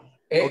 Okay.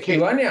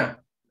 Ivania,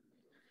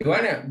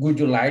 would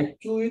you like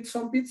to eat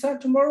some pizza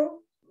tomorrow?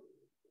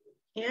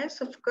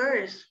 Yes, of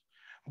course.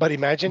 But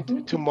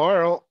imagine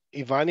tomorrow,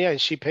 Ivania, and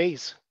she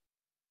pays.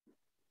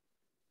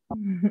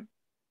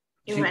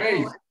 She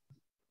pays.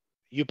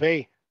 You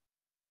pay.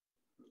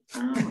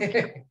 Oh,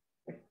 okay.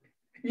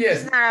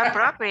 Yes. It's not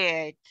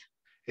appropriate.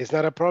 It's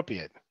not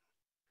appropriate.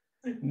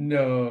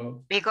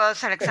 No.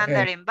 Because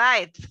Alexander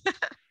invite.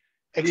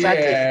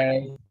 Exactly.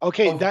 Yeah,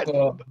 okay,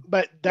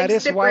 but that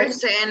fix is the why.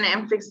 person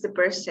and fix the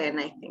person,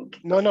 I think.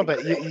 No,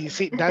 but you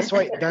see, that's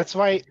why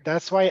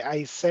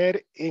I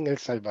said in El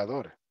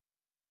Salvador.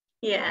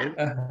 Yeah.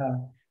 Right?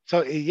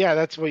 So yeah,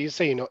 that's what you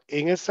say. You know,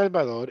 in El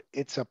Salvador,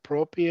 it's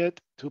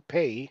appropriate to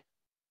pay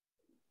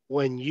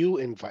when you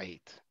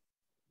invite.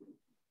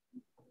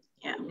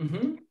 Yeah.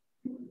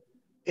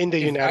 In the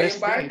United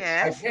States,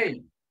 I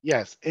pay.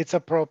 Yes, it's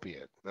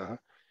appropriate.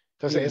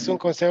 Entonces, es un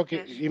consejo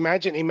que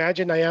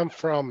imagine I am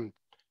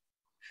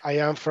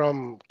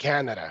from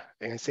Canada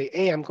and I say,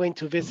 hey, I'm going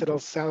to visit El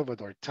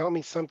Salvador. Tell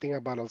me something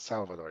about El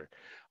Salvador.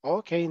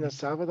 Okay, in El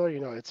Salvador, you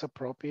know, it's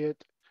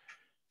appropriate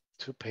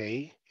to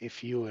pay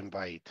if you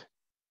invite.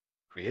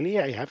 Really?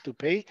 I have to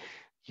pay?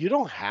 You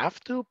don't have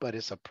to, but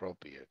it's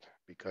appropriate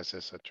because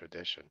it's a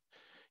tradition.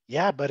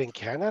 Yeah, but in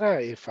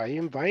Canada, if I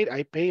invite,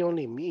 I pay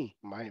only me,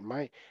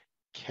 my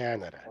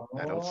Canada,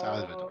 not El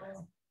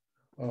Salvador.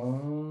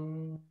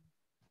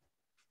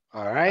 All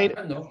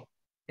right. No.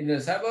 In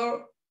El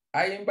Salvador,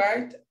 I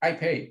invite, I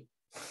pay.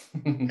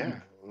 Yeah,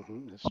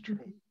 that's true.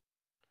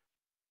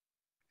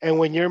 And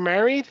when you're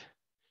married?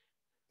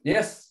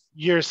 Yes.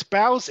 Your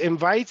spouse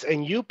invites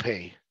and you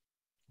pay.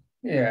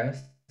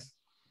 Yes.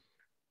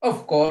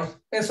 Of course.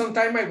 And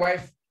sometimes my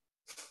wife.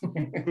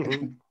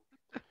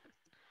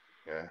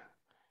 Yeah.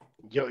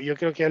 Yo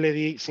creo que ya le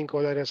di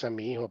 $5 a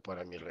mi hijo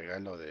para mi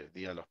regalo de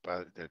Día de los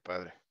Padres, del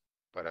Padre.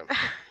 Para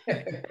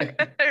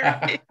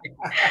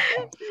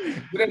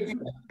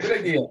Good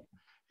idea.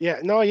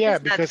 Yeah, no, yeah,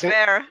 it's because not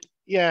fair.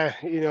 Yeah,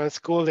 you know, in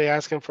school they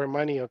ask him for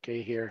money.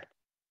 Okay, here.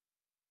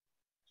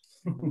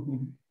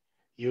 Un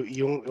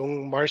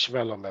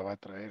marshmallow me va a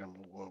traer.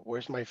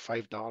 Where's my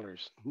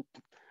 $5?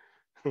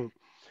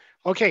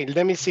 Okay,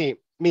 let me see.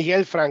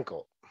 Miguel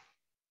Franco.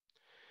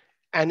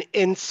 An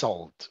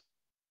insult.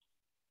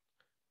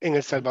 In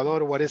El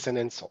Salvador, what is an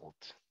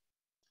insult?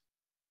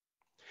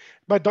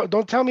 But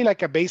don't tell me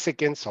like a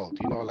basic insult,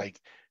 you know, like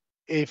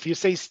if you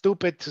say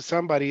stupid to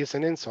somebody, it's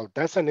an insult.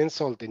 That's an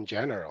insult in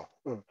general.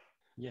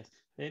 Yes.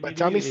 But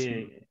tell me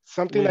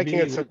something like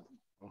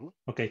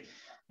okay.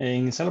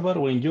 In El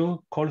Salvador, when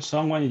you call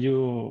someone,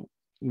 you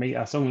make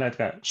a song like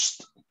a shh,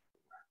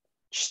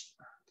 shh,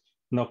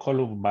 not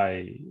call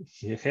by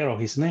her or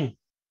his name.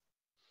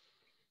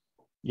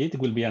 It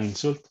will be an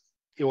insult.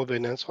 It will be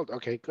an insult.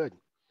 Okay, good.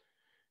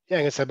 Yeah,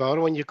 in El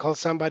Salvador, when you call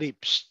somebody,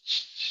 psh,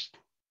 psh, psh,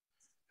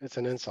 it's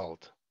an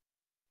insult.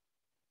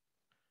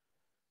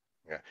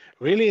 Yeah,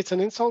 really, it's an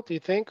insult, do you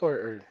think,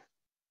 or?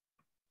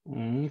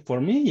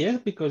 For me, yes,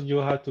 because you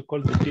have to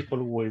call the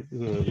people with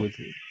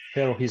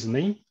her or his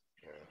name.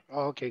 Yeah.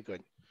 Oh, okay,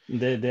 good.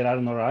 There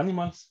are no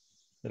animals.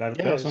 There are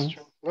persons.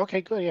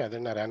 Okay, good. Yeah, they're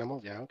not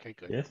animals. Yeah, okay,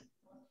 good. Yes.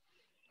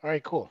 All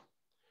right, cool.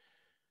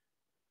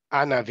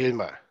 Ana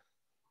Vilma.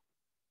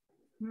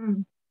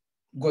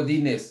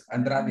 Godínez,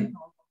 Andrade.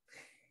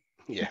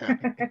 Yeah.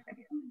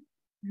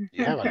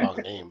 You have a long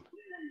name.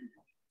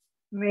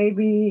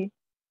 Maybe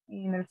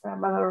in El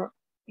Salvador,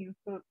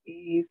 insult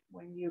is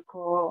when you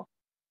call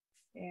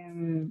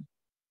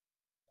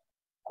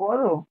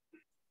codo.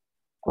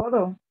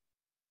 Codo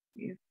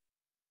is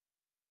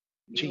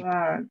cheap.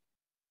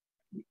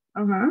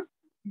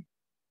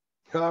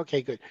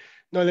 Okay, good.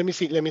 No, let me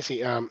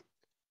see.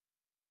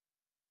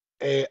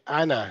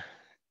 Ana,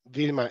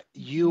 Vilma,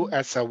 you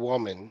as a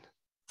woman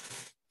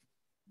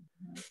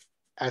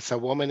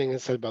in El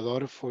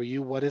Salvador, for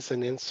you, what is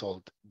an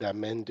insult that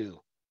men do,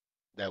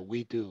 that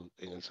we do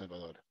in El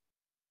Salvador?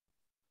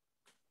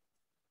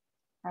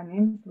 An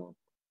insult.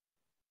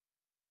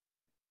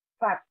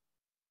 Fat.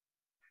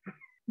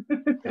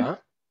 Huh?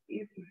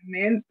 If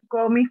men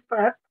call me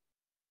fat,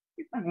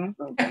 it's an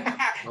insult.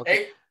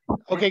 Okay.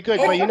 Okay, good.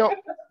 But you know,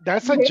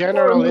 that's a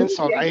general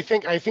insult. I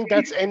think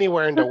that's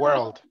anywhere in the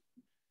world.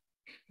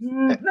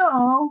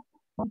 No.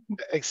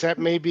 Except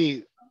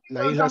maybe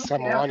La Isla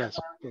Samoanas.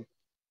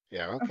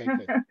 Yeah, okay,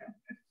 good.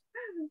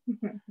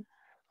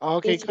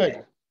 Okay,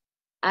 good.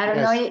 I don't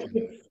Yes. know if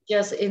it's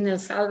just in El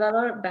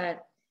Salvador,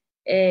 but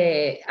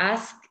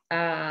ask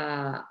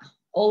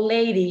old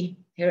lady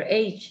her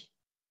age.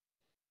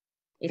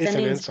 It's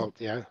an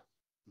insult, yeah.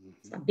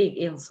 It's a big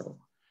insult.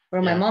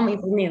 For my Yeah. mom,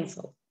 it's an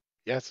insult.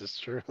 Yes, it's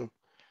true.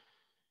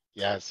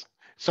 Yes.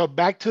 So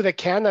back to the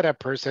Canada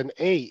person.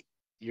 Hey,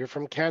 you're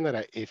from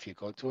Canada. If you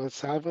go to El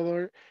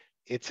Salvador,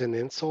 it's an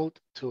insult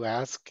to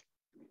ask,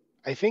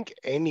 I think,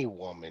 any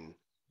woman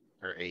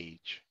her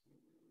age.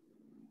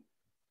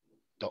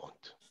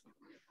 Don't.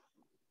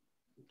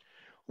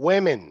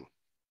 Women,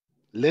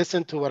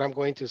 listen to what I'm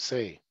going to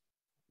say.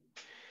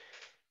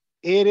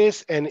 It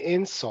is an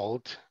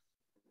insult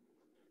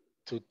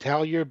to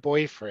tell your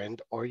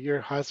boyfriend or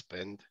your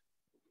husband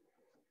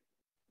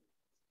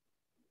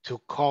to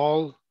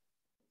call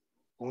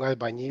un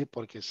albañil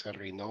porque se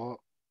arruinó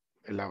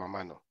el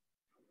lavamano.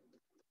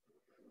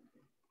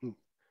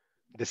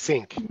 The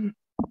sink.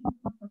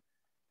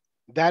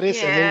 That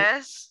is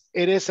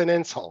it is an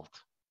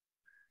insult.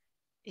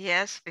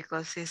 Yes,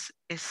 because it's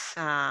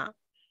a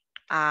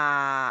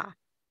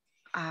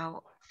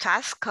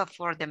task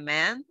for the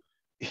man.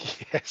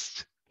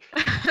 Yes.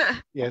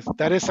 Yes,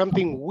 that is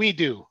something we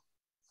do.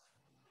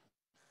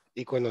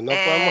 Y cuando no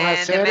podemos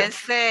hacer. The men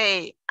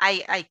say,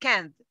 I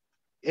can't.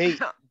 Hey,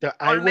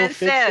 I will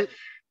fix it.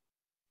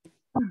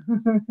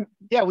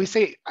 Yeah, we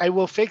say, I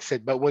will fix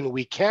it, but when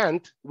we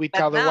can't, we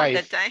tell the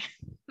wife.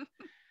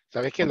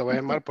 ¿Sabes qué? Lo voy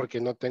a llamar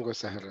porque no tengo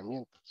esas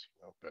herramientas.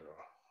 No, pero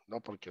no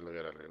porque lo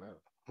hubiera arreglado.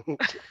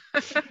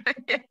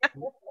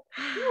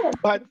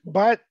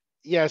 But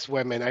yes,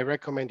 women, I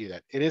recommend you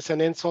that. It is an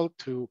insult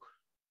to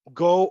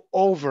go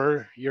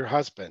over your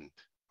husband.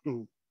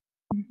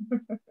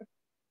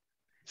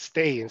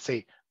 Stay and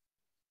say,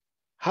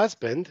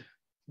 husband,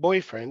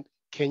 boyfriend,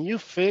 can you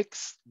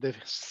fix the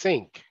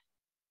sink?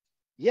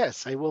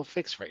 Yes, I will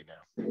fix right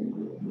now.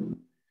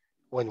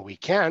 When we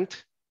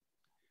can't,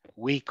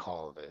 we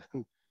call the.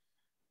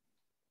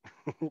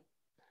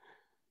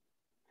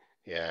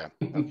 Yeah.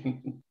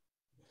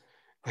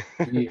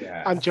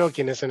 Yeah. I'm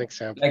joking, as an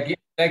example. Like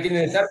in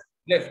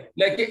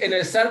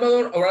El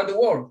Salvador, around the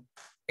world.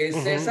 Es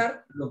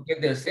César lo que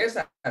es del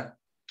César.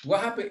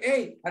 What happened?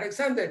 Hey,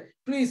 Alexander,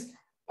 please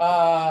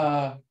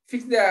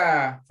fix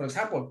the, for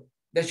example,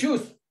 the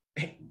shoes.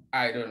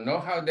 I don't know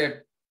how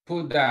they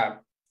put the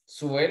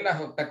suelas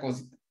or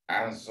tacos.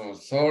 I'm so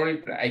sorry,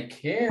 but I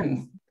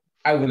can't.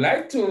 I would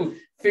like to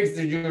fix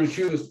your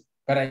shoes,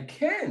 but I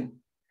can't.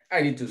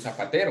 I need to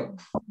zapatero.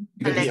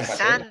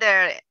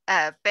 Alexander,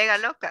 pega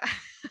loca.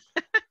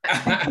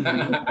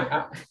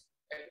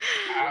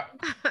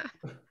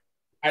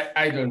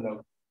 I don't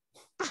know.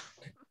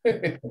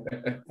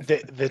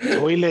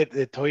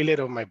 The toilet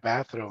of my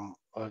bathroom.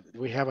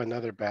 We have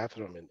another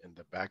bathroom in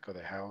the back of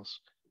the house.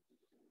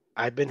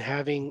 I've been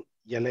having,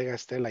 ya le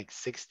gasté like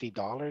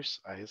 $60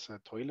 a esa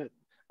toilet.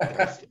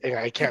 And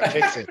I can't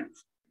fix it.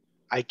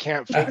 I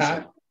can't fix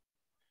it.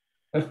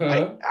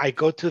 I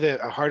go to the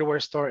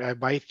hardware store, I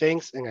buy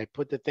things and I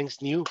put the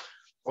things new.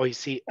 Oh, you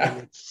see,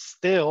 and it's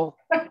still.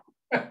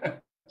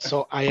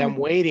 So I am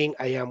waiting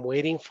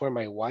for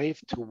my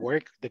wife to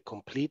work the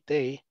complete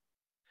day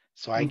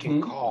so I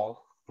can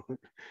call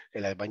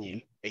el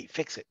albañil, hey,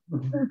 fix it.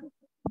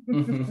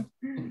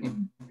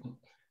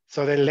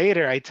 So then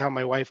later I tell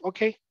my wife,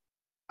 okay,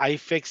 I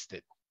fixed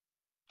it.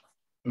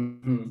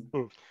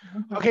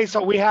 Okay,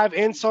 so we have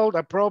insult,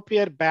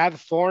 appropriate, bad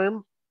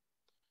form,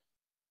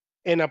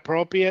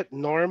 inappropriate,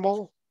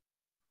 normal.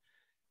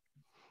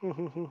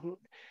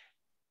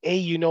 Hey,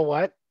 you know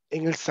what?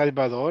 In El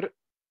Salvador,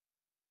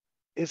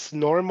 it's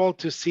normal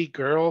to see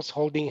girls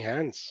holding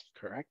hands,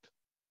 correct?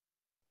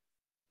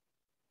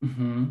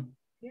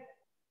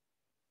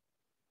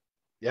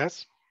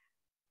 Yes?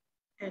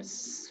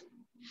 Yes.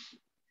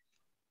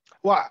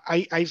 Well,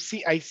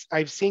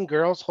 I've seen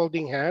girls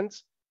holding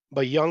hands,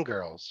 but young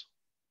girls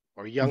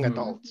or young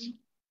adults.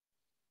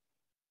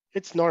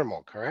 It's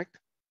normal, correct?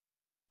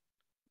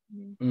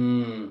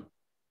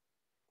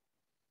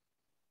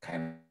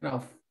 Kind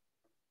of.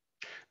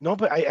 No,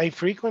 but I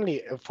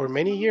frequently, for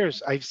many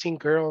years, I've seen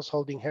girls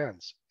holding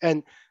hands,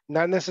 and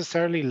not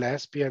necessarily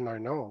lesbian or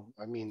no.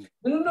 I mean,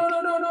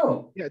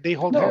 no. Yeah, they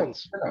hold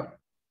hands. No.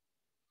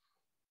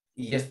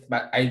 Yes,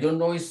 but I don't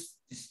know. It's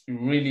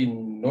really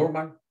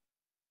normal.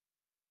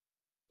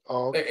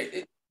 Oh,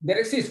 there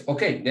exists.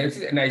 Okay, there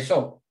exists, and I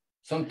saw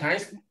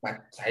sometimes,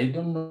 but I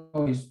don't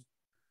know.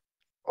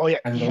 Oh yeah,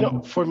 And you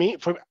know, for me,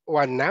 for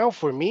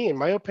me, in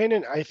my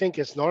opinion, I think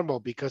it's normal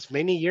because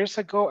many years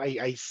ago,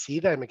 I see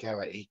that, me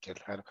quedaba, "Ey, qué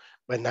raro,"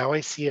 but now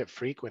I see it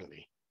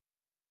frequently.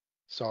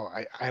 So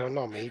I don't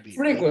know,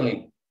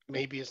 frequently.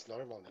 maybe it's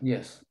normal now.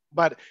 Yes.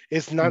 But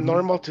it's not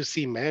normal to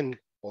see men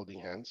holding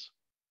hands.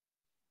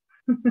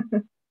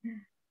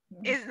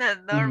 It's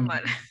not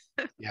normal.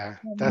 Yeah,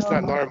 that's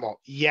not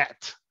normal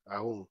yet.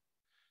 Oh.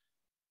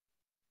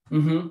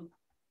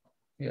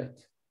 Yes.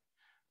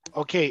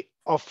 Okay,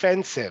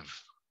 offensive.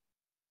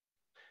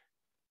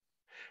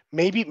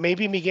 Maybe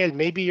Miguel,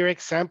 maybe your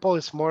example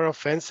is more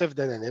offensive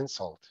than an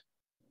insult.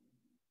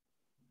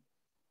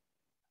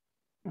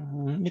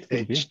 It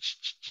could be.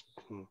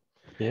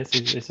 Yes,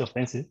 it's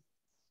offensive.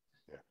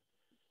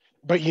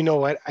 But you know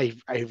what? I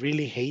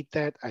really hate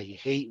that. I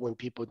hate when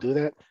people do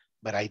that,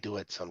 but I do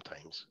it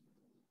sometimes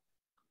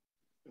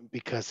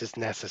because it's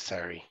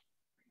necessary.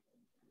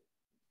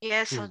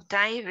 Yes,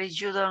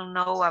 sometimes you don't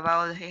know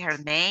about her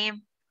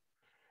name.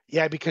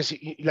 Yeah, because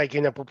like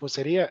in a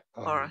pupusería.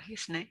 Or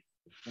his name.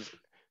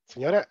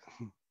 Señora,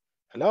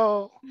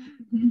 hello,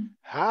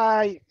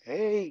 hi,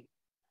 hey,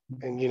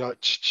 and you know,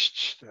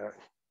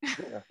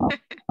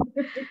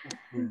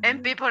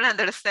 And people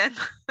understand.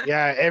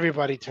 yeah,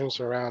 everybody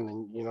turns around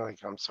and you know, like,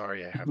 I'm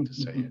sorry, I have to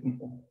say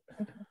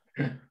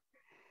it.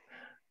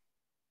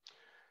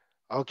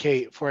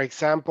 Okay, for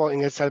example,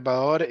 in El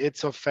Salvador,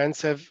 it's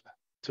offensive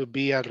to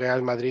be a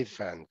Real Madrid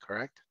fan,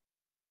 correct?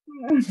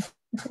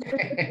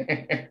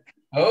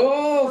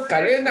 Oh,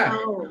 Karina,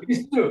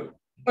 it's true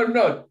or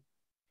not?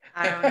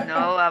 I don't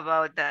know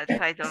about that.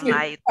 I don't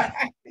like.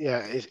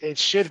 Yeah, it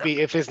should be.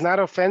 If it's not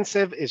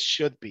offensive, it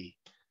should be.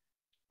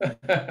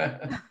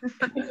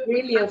 It's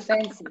really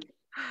offensive.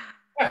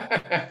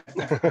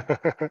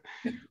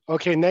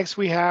 Okay, next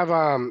we have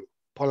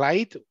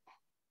polite.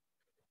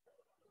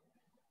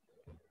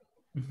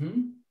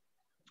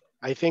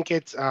 I think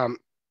it's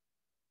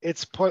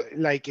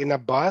like in a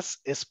bus,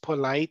 it's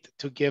polite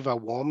to give a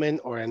woman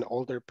or an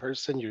older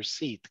person your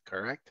seat,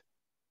 correct?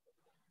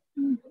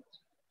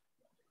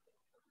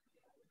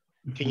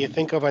 Can you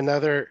think of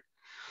another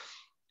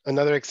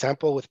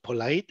example with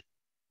polite?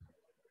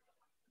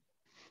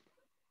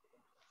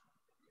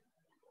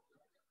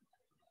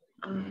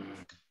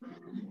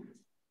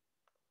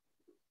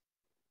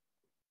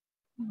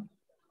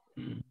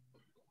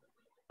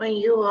 When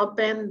you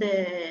open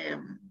the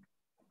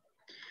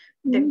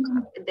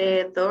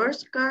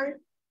doors card.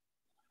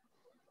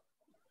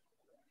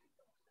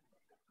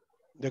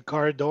 The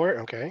car door,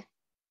 okay.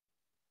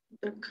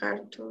 The car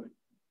door,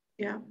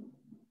 yeah.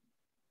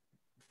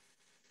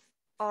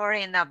 Or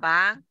in a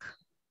bank.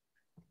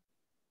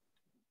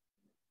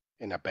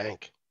 In a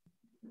bank.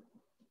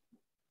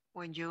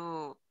 When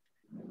you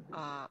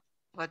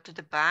go to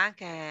the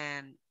bank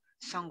and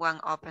someone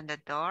opened the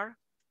door,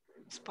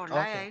 it's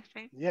polite, Okay. I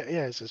think.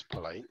 Yeah, it's just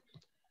polite.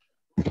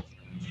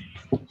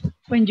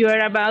 When you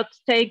are about to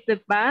take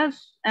the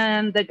bus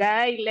and the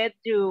guy let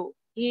you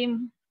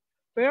in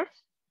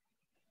first.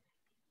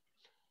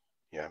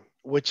 Yeah,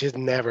 which it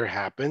never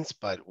happens,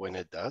 but when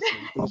it does,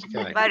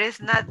 but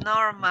it's not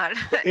normal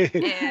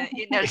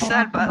in El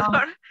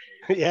Salvador.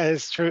 Yeah,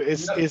 it's true.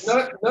 It's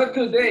not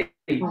today.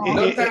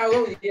 Long time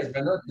ago, yes,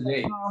 but not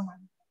today.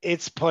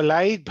 It's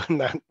polite, but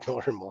not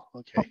normal.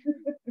 Okay.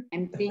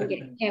 I'm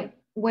thinking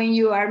when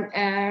you are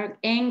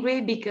angry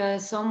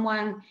because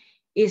someone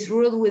is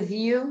rude with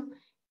you,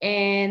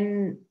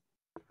 and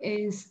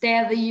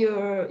instead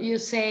you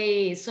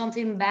say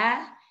something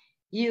bad,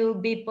 you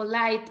be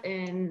polite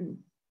and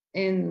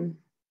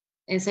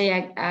say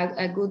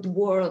a good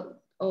word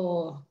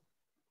or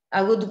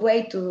a good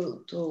way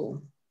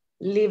to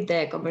leave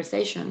the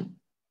conversation.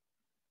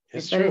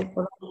 It's true.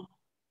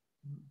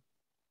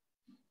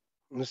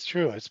 It's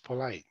true. It's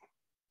polite.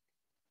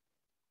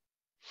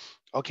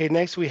 Okay,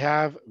 next we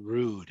have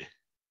rude.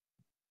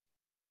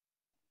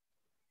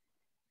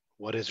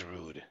 What is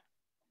rude?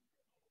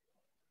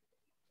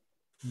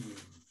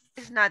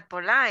 It's not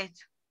polite.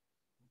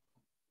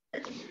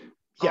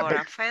 Yeah, or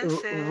but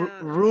offensive.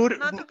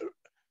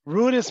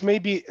 Rude is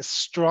maybe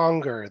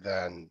stronger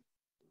than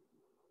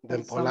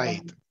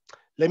polite.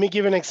 Let me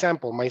give an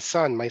example. My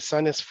son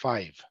is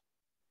 5.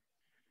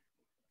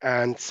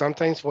 And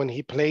sometimes when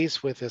he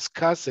plays with his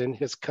cousin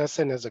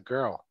is a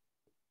girl.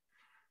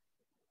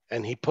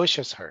 And he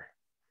pushes her.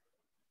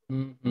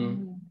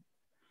 And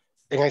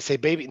I say,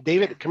 baby,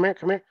 David, come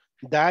here.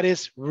 That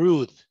is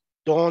rude.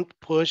 Don't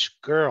push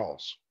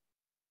girls.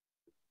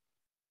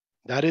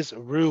 That is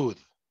rude.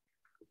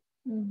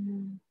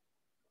 En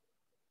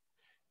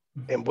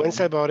buen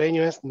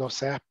salvadoreño es no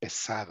seas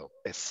pesado.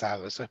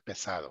 Pesado, eso es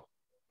pesado.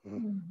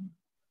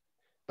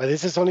 But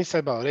this is only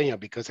salvadoreño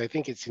because I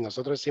think si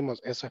nosotros decimos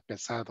eso es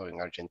pesado in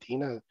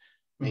Argentina,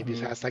 maybe it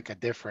has like a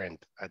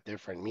different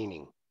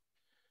meaning.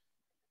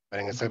 But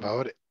in El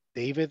Salvador,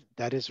 David,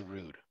 that is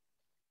rude.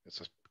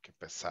 Eso es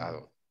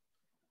pesado.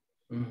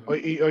 Or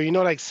you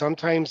know, like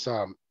sometimes,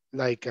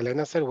 like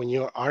Elena said, when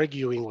you're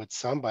arguing with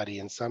somebody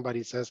and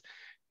somebody says,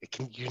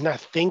 you're not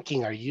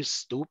thinking, are you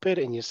stupid?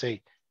 And you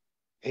say,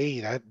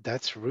 hey,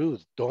 that's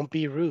rude. Don't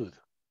be rude.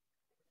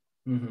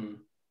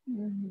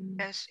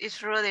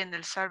 It's rude in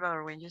El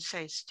Salvador when you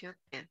say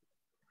stupid.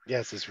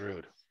 Yes, it's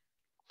rude.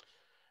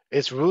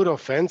 It's rude,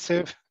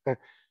 offensive,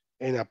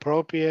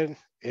 inappropriate,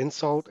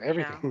 insult,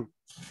 everything.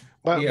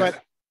 Yeah.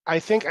 But I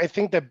think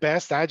the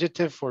best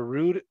adjective for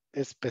rude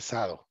is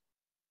pesado.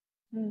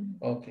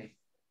 Okay.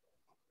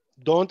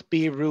 Don't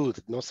be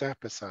rude. No seas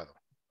pesado.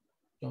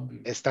 Don't be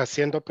rude. Estás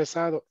siendo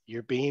pesado.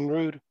 You're being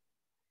rude.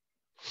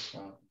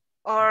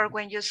 Or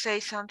when you say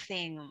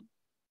something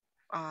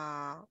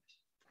or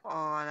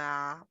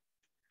a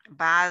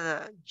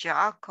bad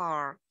joke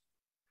or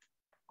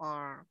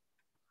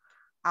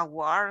a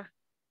word.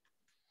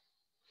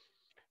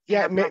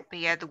 Yeah,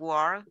 Inappropriate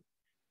word.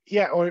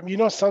 yeah, or you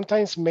know,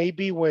 sometimes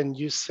maybe when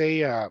you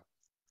say a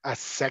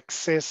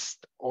sexist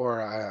or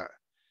a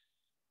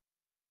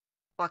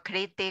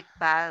critic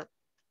bad.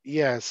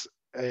 Yes,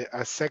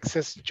 a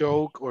sexist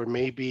joke or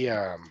maybe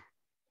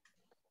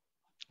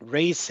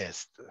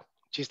racist,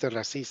 chiste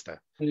racista.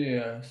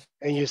 Yes.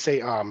 And you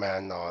say, oh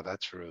man, no,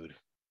 that's rude.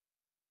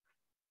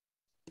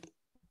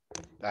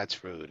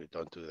 That's rude.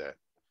 Don't do that.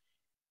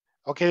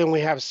 Okay, then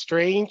we have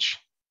strange.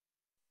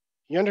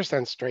 You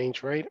understand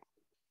strange, right?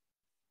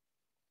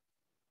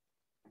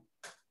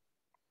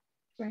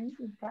 Strange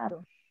is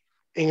raro.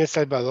 In El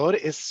Salvador,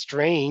 it's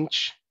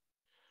strange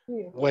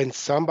when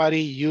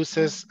somebody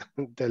uses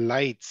the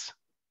lights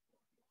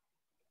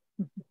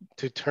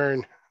to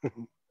turn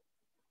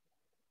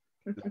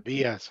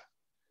vías.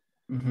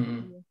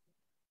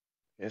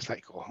 It's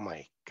like, oh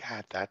my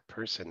God, that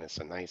person is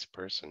a nice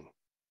person.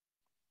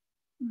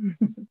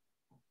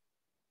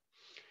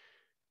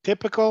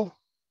 Typical.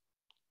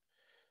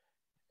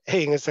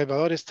 Hey, in El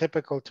Salvador, it's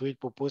typical to eat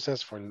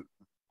pupusas for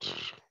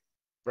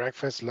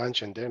breakfast,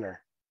 lunch, and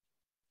dinner.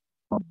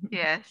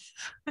 Yes.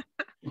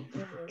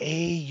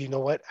 Hey, you know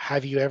what?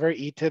 Have you ever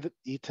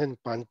eaten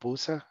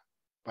panpusa?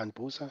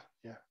 Panpusa,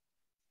 yeah.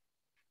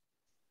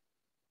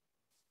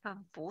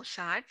 Pampusa,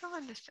 I don't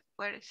understand.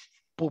 Where is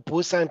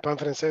Pupusa en pan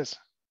francés.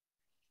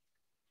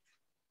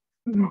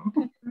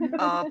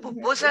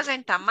 pupusas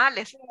and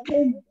tamales.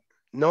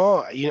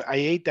 No, I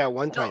ate that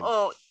one time.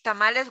 No,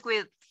 tamales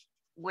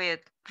with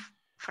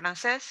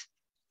francés.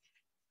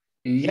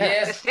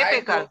 Yes, it's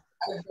typical.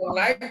 I don't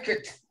like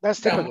it.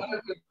 That's typical.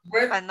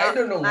 But I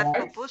don't know not why.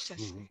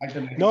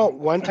 pupusas. No,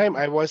 one time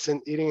I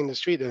wasn't eating in the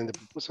street and the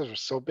pupusas were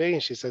so big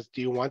and she says, do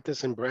you want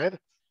this in bread?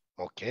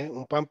 Okay,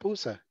 un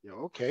pampusa. Yeah,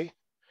 okay.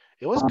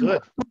 It was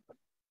good.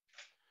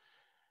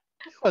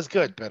 It was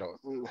good, pero...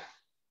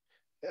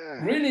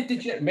 Really,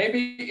 teacher?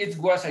 Maybe it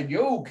was a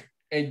joke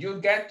and you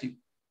get it.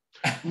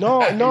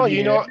 No,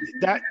 you know,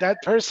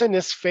 that person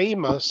is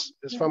famous.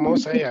 Es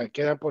famosa ella,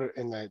 queda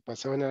en el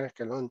Paseo en el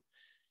Escalón.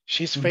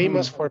 She's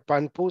famous for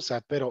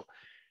panpusa, pero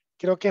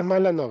creo que es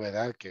más la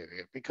novedad que,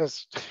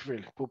 because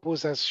really,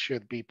 pupusas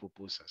should be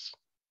pupusas.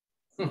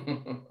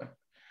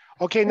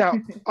 Okay, now,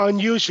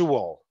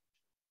 unusual.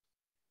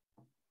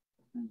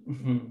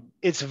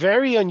 It's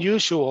very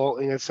unusual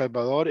in El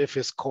Salvador if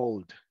it's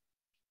cold.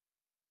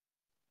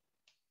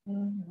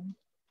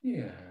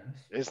 Yes.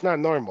 It's not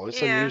normal,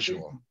 it's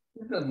unusual.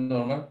 It's not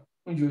normal,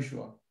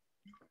 unusual.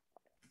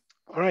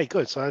 All right,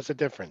 good, so that's the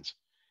difference.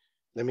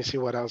 Let me see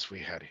what else we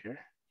had here.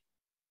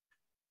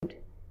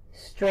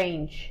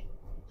 Strange.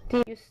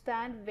 Do you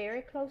stand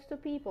very close to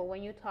people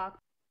when you talk?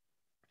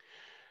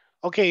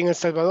 Okay, in El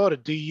Salvador,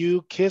 do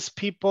you kiss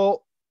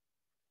people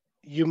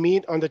you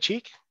meet on the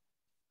cheek?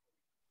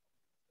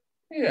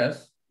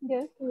 Yes.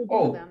 Yes.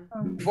 Oh,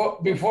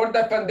 before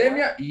the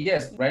pandemic,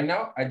 yes. Right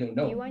now, I don't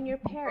know. You and your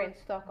parents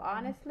talk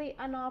honestly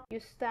enough.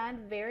 You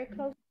stand very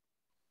close.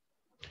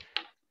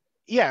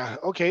 Yeah,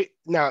 okay.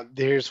 Now,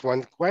 there's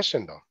one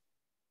question though.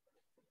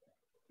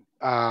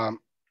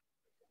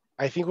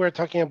 I think we were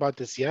talking about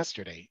this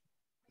yesterday.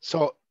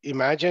 So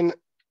imagine,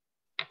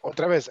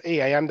 otra vez,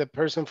 hey, I am the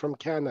person from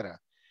Canada.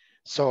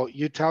 So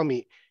you tell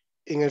me,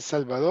 in El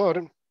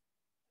Salvador,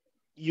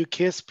 you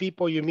kiss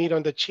people you meet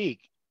on the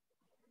cheek.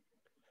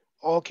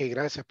 Okay,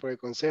 gracias por el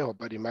consejo.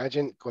 But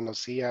imagine,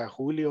 conocí a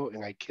Julio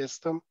and I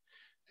kissed him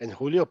and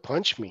Julio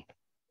punched me.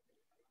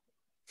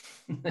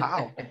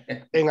 Ow.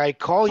 And I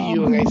call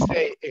you and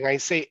I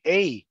say,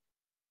 hey,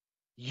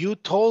 you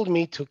told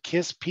me to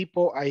kiss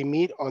people I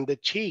meet on the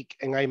cheek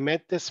and I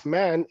met this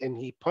man and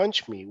he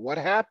punched me. What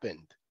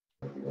happened?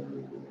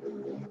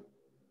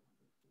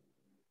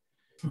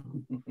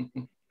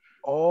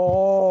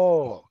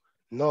 Oh,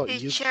 no.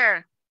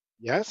 Teacher.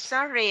 Yes?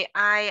 Sorry,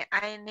 I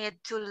need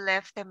to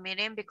leave the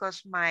meeting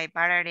because my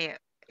battery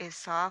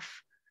is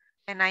off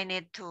and I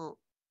need to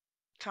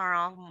turn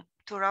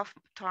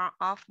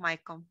off my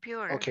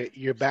computer. Okay,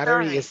 your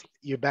battery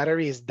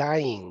is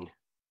dying.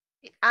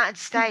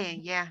 It's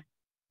dying, yeah.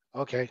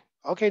 Okay,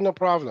 no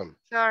problem.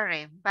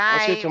 Sorry. Bye.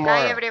 I'll see you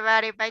tomorrow. Bye,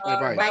 everybody.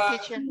 Bye, Bye.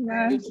 teacher.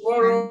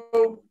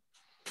 Tomorrow.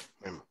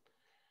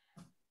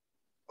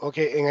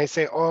 Okay, and I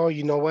say, oh,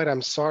 you know what?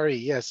 I'm sorry.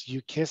 Yes,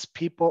 you kiss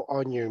people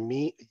on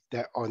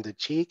on the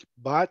cheek,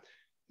 but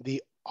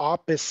the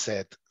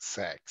opposite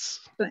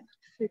sex.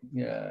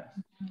 Yeah.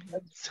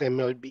 Se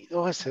me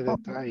olvidó ese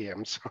detalle.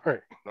 I'm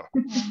sorry. No.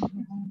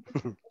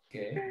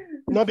 Okay.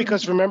 No,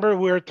 because remember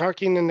we were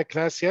talking in the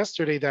class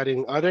yesterday that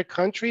in other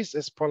countries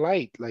it's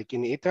polite, like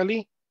in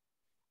Italy,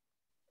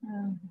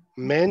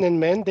 men and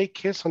men, they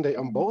kiss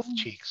on both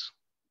cheeks.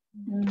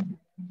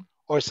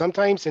 Or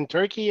sometimes in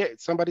Turkey,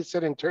 somebody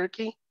said in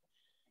Turkey,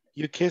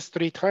 you kiss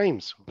 3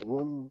 times.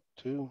 1,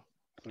 2,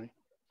 3.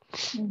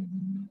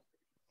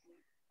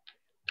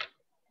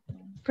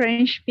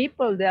 French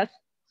people, that's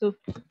too.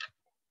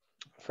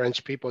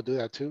 French people do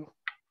that too.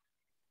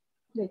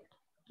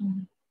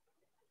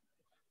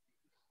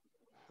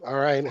 All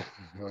right.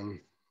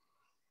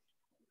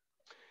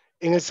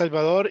 In El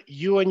Salvador,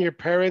 you and your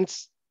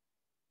parents,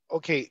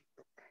 okay.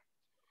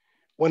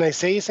 When I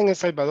say it's in El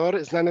Salvador,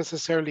 it's not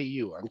necessarily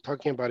you. I'm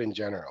talking about in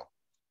general.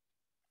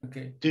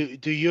 Okay.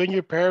 Do you and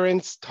your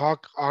parents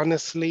talk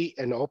honestly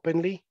and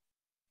openly?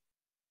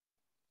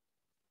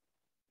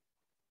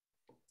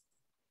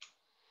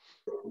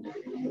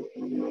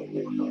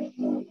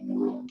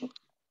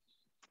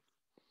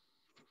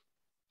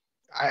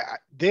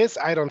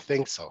 I don't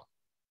think so.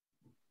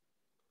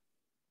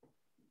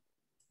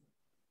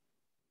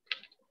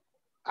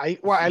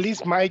 Well, at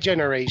least my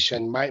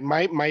generation,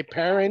 my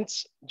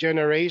parents'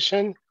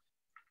 generation,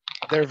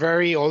 they're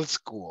very old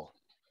school.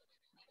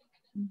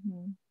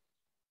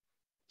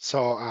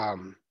 So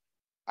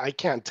I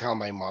can't tell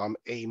my mom,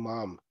 hey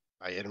mom,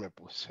 ayer me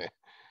puse.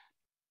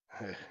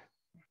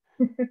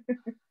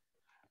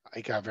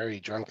 I got very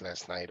drunk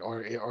last night,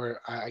 or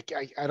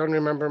I don't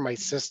remember my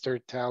sister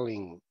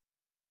telling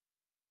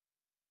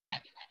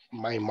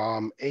my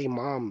mom, hey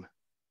mom,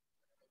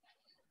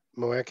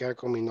 me voy a quedar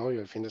con mi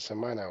novio el fin de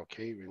semana,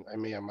 okay? I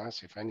may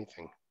amas if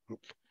anything.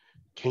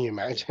 Can you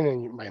imagine?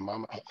 And my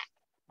mom.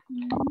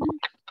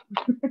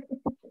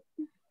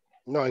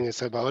 No, in El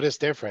Salvador it's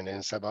different. In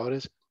El Salvador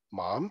is,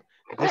 mom,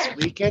 this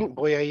weekend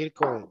voy a ir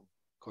con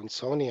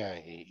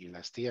Sonia y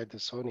las tías de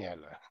Sonia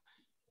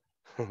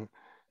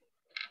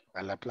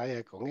a la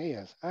playa con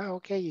ellas. Ah,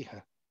 okay,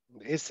 hija.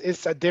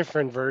 It's a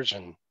different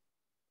version.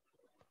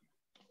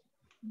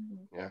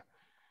 Yeah.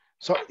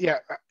 So yeah,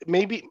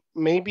 maybe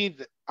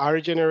our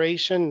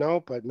generation,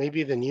 no, but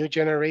maybe the new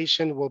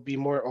generation will be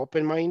more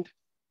open-minded.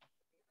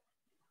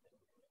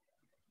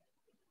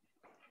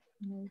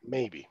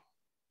 Maybe.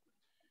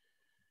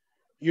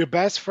 Your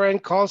best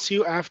friend calls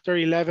you after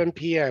 11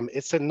 p.m.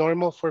 Is it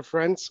normal for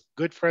friends,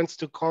 good friends,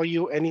 to call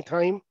you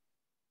anytime?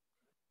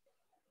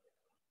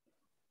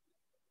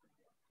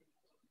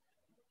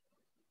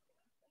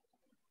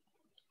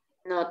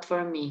 Not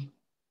for me.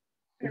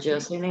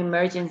 Just an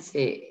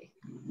emergency.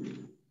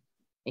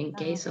 In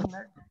case of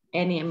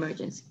any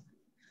emergency.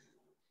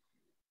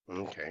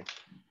 Okay.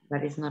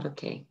 But it's not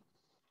okay.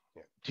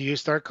 Do you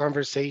start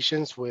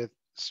conversations with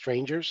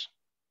strangers?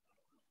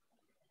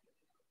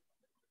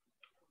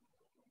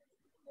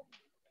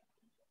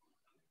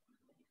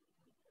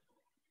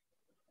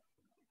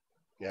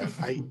 Yeah,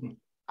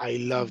 I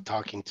love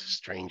talking to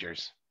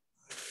strangers.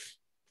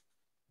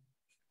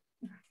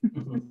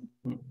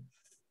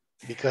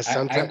 Because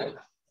sometimes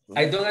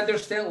I don't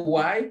understand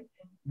why,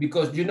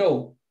 because you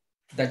know,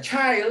 the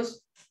child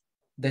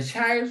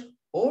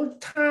all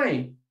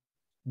time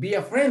be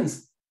a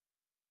friends.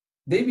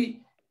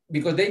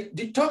 Because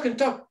they talk and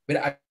talk, but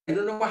I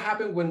don't know what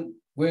happened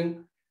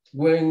when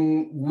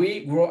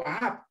we grow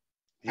up.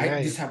 Yeah,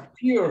 I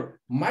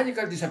disappear,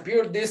 magically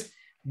disappear this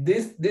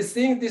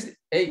thing,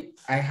 hey,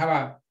 I have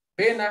a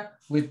pena,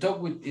 we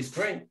talk with a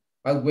stranger.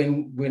 But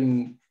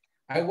when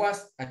I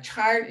was a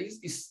child,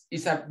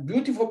 it's a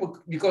beautiful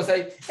book because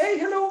hey,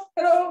 hello,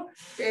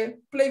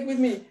 play with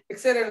me,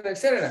 etc.,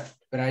 etc.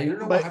 But I don't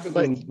know what happened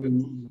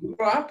when we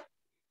grow up.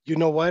 You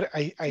know what?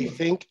 I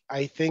think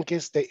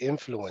it's the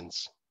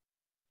influence.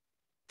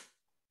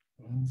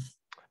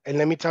 And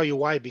let me tell you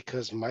why,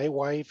 because my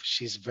wife,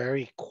 she's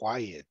very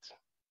quiet.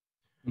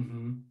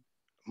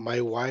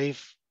 My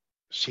wife,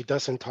 she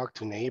doesn't talk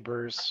to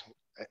neighbors.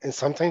 And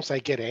sometimes I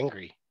get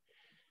angry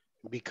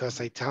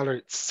because I tell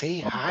her,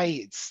 say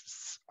hi.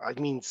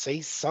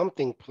 Say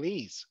something,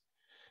 please.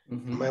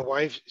 My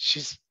wife,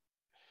 she's,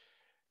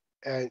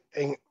 and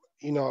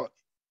you know,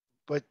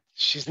 but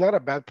she's not a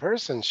bad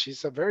person.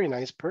 She's a very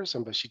nice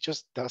person, but she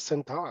just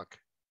doesn't talk.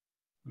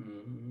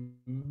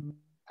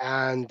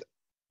 And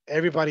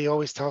everybody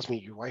always tells me,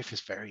 your wife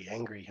is very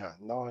angry, huh?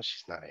 No,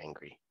 she's not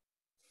angry.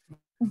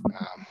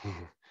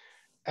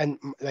 And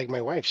like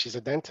my wife, she's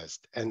a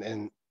dentist.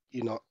 And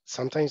you know,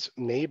 sometimes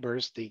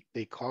neighbors,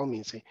 they call me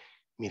and say,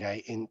 mira,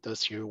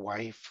 does your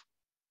wife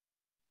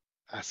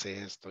hace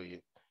esto?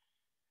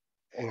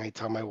 And I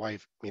tell my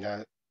wife,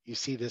 mira, you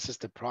see, this is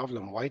the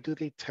problem. Why do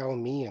they tell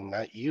me and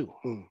not you?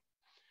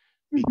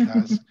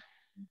 Because,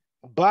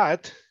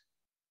 but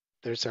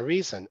there's a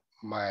reason.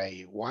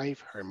 My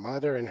wife, her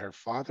mother, and her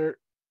father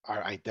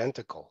are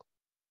identical.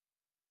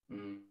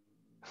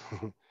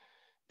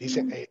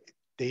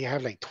 They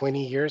have like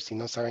 20 years y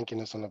no saben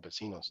quiénes son los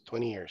vecinos.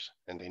 20 years,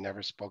 and they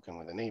never spoken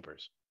with the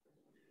neighbors.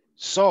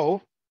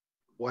 So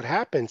what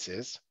happens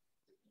is,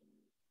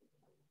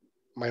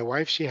 my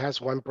wife, she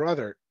has one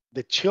brother.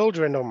 The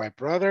children of my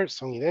brother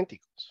son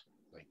idénticos.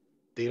 Like,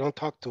 they don't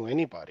talk to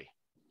anybody.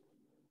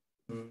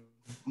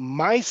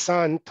 My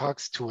son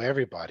talks to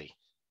everybody,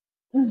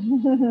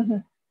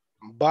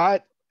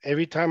 but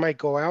every time I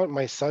go out,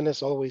 my son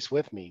is always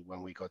with me.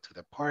 When we go to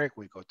the park,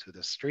 we go to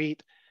the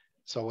street.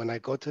 So when I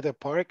go to the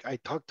park, I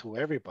talk to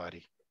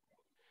everybody.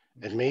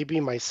 And maybe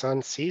my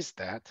son sees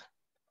that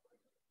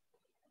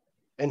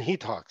and he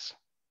talks.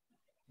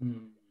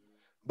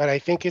 But I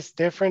think it's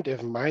different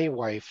if my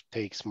wife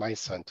takes my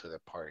son to the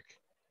park.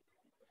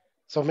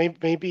 So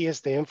maybe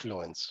it's the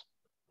influence.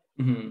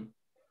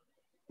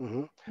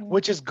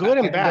 Which is good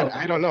and bad.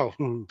 I don't know.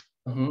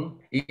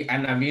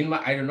 Ana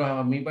Vilma, I don't know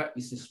how Vilma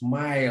is a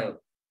smile.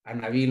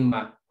 Ana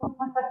Vilma.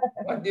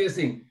 What do you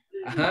think?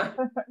 Yes.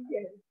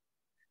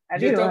 A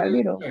You little, talk a with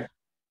little. her.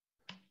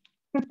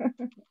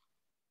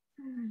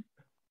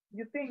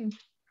 You think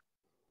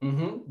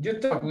You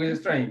talk with a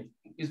stranger.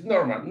 It's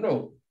normal.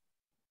 No.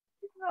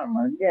 it's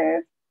normal?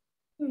 Yes.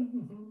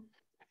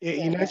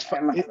 You know,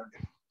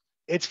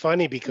 it's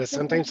funny because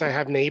sometimes I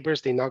have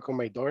neighbors, they knock on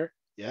my door.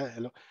 Yeah,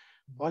 hello.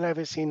 Hola,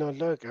 vecino,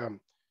 look,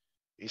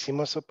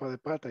 hicimos sopa de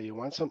pata. You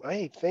want some?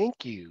 Hey,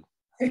 thank you.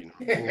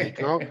 And I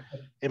go,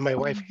 and my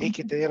wife, hey,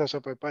 que te dieron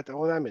sopa de pata?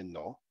 Oh, dame.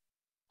 No.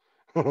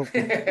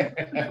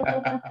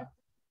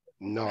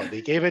 No,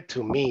 they gave it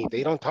to me.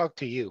 They don't talk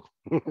to you.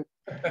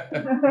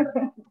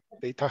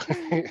 They talk.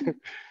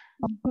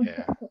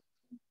 Yeah.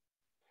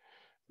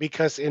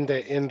 Because in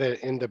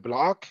the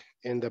block,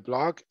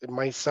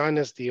 my son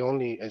is the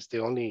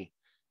only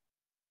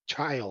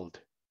child.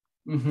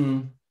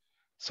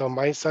 So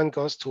my son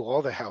goes to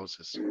all the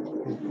houses.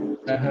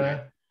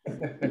 Yeah.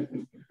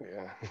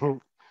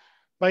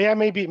 But yeah,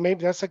 maybe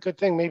that's a good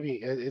thing.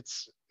 Maybe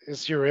it's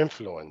your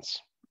influence.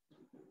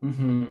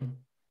 All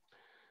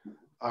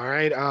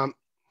right.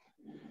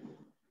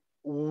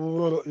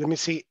 Let me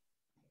see.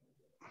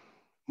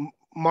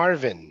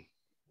 Marvin.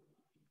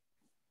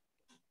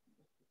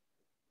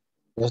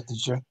 Yes,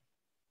 teacher.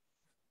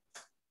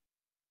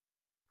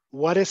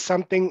 What is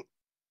something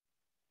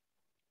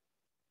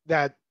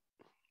that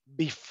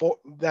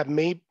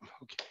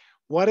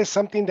what is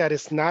something that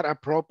is not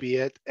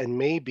appropriate and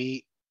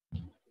maybe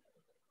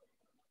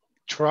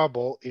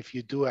trouble if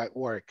you do at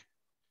work?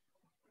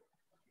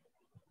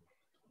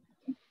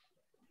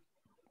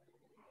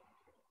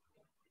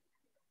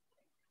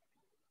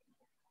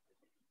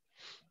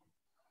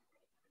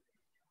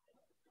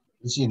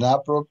 Is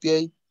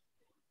inappropriate?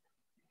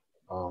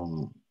 I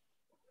don't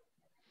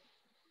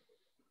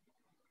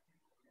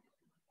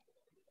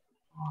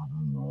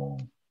know.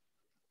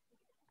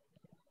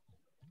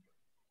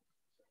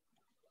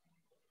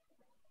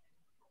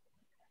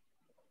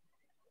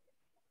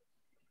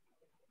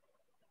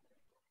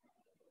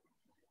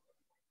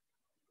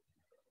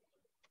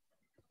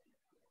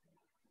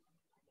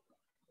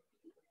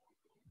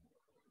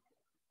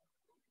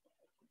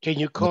 Can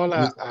you call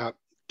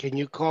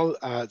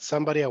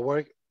somebody at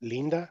work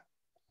Linda?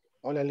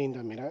 Hola,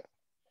 Linda, mira.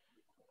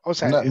 O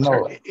sea,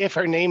 No. If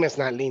her name is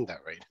not Linda,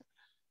 right?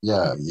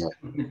 Yeah.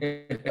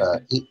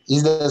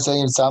 Is the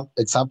same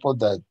example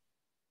that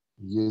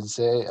you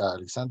say,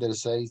 Alexander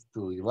says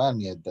to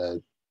Ivania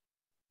that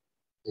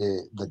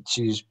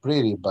she's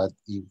pretty, but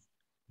if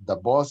the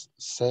boss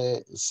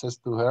says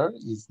to her,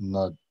 it's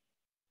not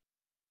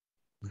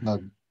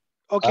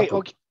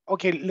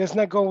Okay, let's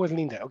not go with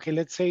Linda. Okay,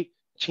 let's say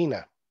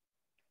China.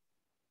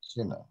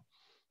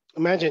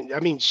 Imagine, I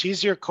mean,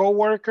 she's your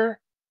coworker,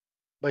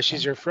 but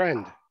she's your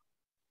friend.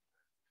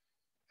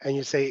 And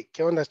you say,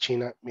 ¿Qué onda,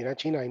 China? Mira,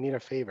 China, I need a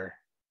favor.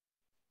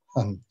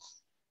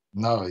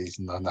 No, it's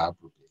not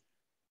appropriate.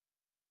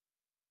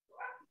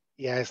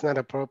 Yeah, it's not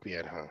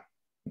appropriate, huh?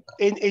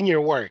 In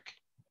your work.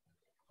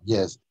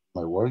 Yes,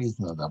 my work is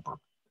not appropriate.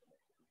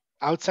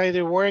 Outside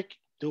your work,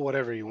 do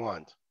whatever you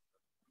want.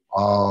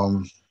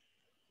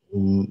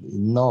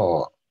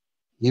 No,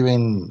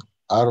 even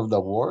out of the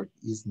work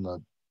is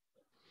not.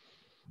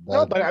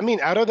 No, but I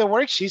mean, out of the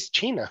work, she's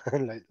China.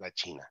 La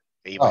China.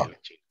 Ella baila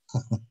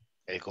China.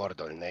 El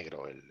gordo, el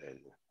negro, el...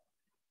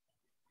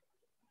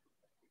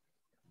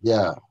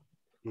 Yeah.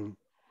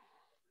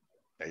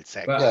 El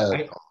sec.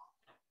 I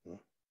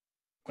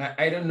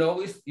don't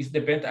know. It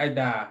depends on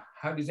the,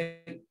 how do you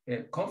say,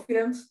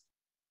 confidence?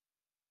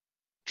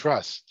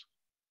 Trust.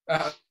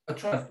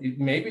 Trust,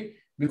 maybe.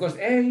 Because,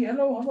 hey,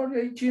 hello, how are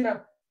you,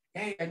 China?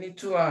 Hey, I need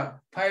to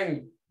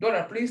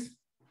 $5, please.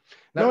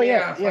 No,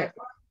 yeah.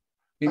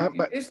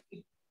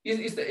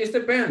 It's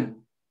depend,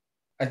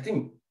 I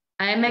think.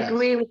 I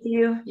agree with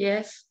you,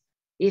 yes.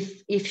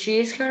 If she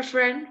is her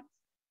friend,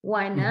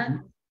 why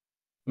not?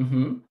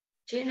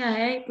 Gina,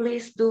 hey,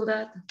 please do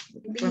that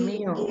for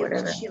me or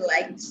whatever. She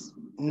likes.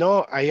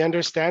 No, I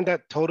understand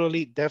that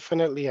totally,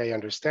 definitely I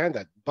understand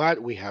that. But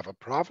we have a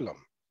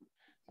problem.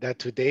 That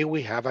today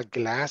we have a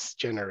glass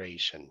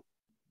generation.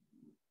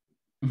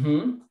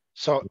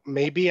 So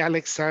maybe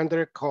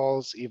Alexander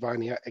calls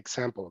Ivania,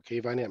 example,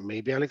 okay, Ivania,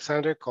 maybe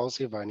Alexander calls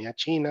Ivania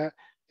China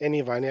and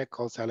Ivania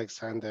calls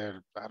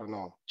Alexander, I don't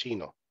know,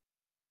 Chino.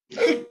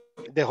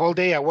 The whole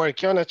day at work,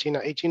 ¿Qué onda, China?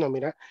 Hey, Chino,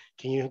 mira,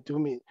 can you do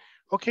me?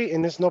 Okay,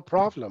 and there's no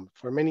problem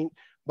for many,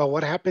 but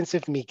what happens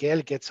if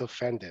Miguel gets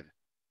offended?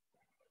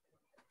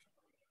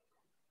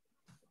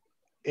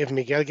 if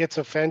Miguel gets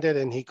offended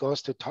and he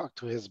goes to talk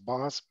to his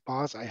boss,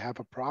 I have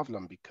a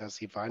problem because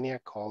Ivania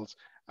calls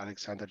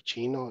Alexander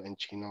Chino and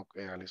Chino,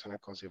 Alexander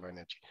calls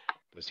Ivania Chino.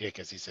 Pues sí,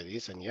 que sí se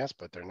dicen, yes,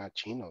 but they're not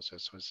chinos.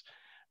 Eso es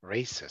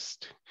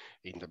racist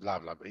in the blah,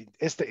 blah, blah.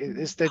 It's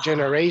the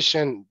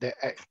generation,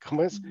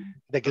 ¿cómo es?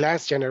 The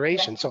glass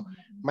generation. So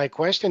my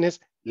question is,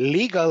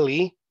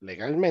 legalmente,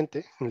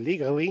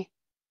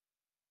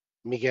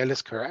 Miguel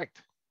is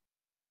correct.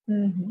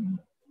 Mm-hmm.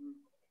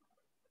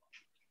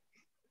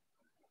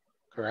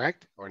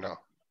 Correct or no?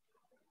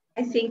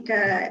 I think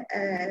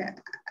a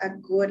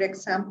good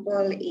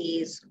example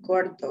is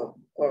corto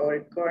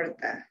or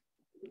corta.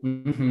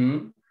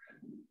 Mm-hmm.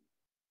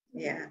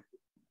 Yeah.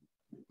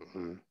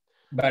 Mm-hmm.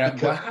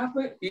 But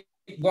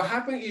what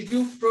happened if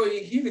you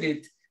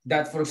prohibited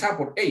that, for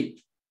example,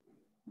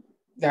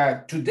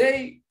 that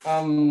today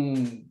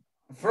from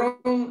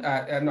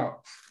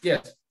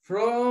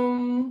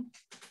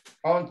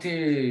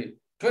until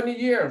 20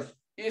 years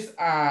is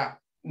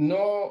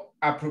no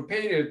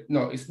appropriate,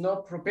 it's not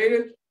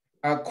appropriate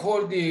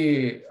call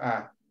the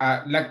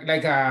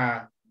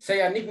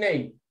say a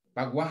nickname.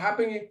 But what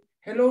happened is,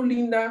 hello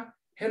Linda,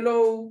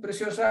 hello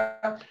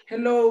Preciosa,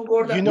 hello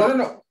Gorda. You know,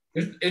 no.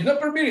 It's not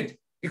permitted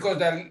because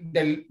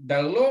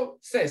the law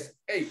says,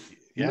 hey,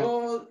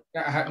 no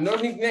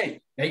nickname.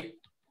 Hey,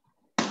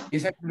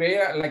 it's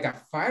like a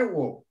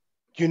firewall.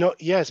 You know,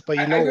 yes, but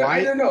you know why?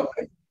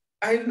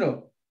 I don't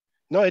know.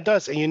 No, it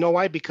does. And you know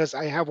why? Because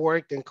I have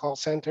worked in call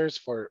centers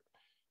for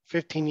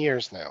 15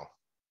 years now.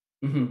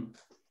 Mm-hmm.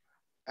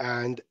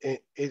 And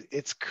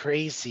it's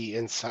crazy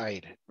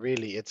inside.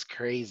 Really, it's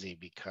crazy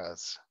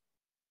because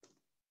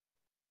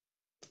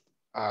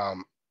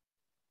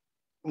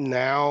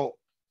now,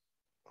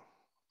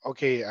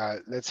 okay,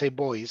 let's say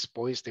boys,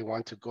 they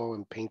want to go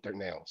and paint their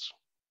nails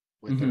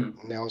with their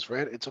nails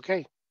red. It's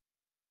okay.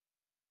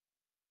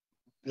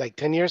 Like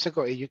 10 years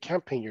ago, you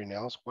can't paint your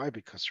nails. Why?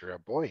 Because you're a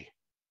boy.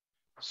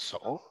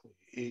 So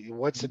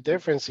what's the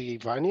difference?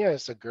 Ivania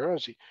is a girl.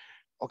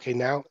 Okay,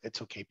 now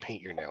it's okay,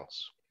 paint your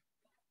nails.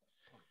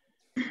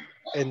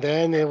 And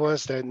then it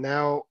was that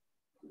now,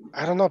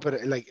 I don't know,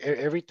 but like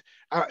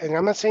and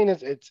I'm not saying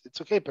it's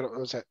okay, but it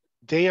was that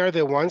they are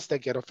the ones that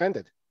get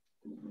offended.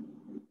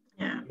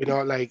 Yeah. You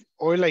know, like,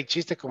 or like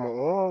chiste como,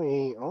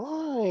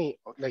 oh,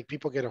 like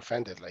people get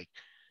offended, like,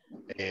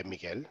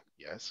 Miguel,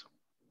 yes,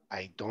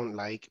 I don't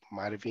like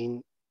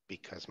Marvin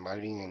because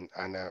Marvin and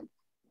Ana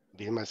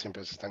Vilma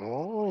siempre están,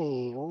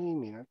 oh,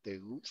 mira, te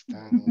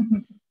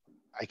gustan.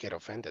 I get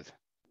offended.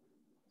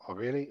 Oh,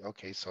 really?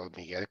 Okay, so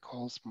Miguel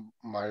calls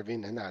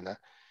Marvin and Ana,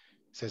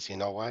 says, you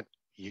know what?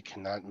 You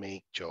cannot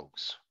make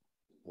jokes.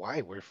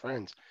 Why? We're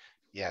friends.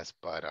 Yes,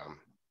 but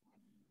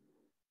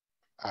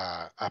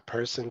a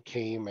person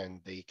came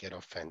and they get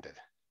offended.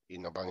 Y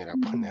no van a ir a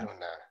poner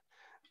una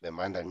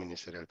demanda al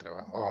Ministerio del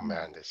Trabajo. Oh,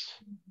 man,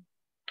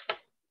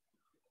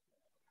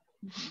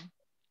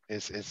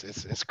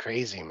 it's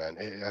crazy, man.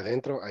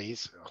 Adentro, ahí,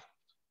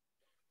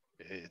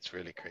 it's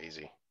really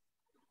crazy.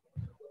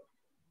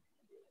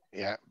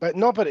 Yeah, but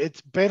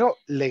pero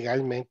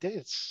legalmente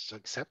it's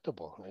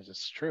acceptable.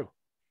 It's true.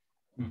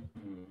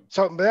 Mm-hmm.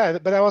 So,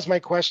 but that was my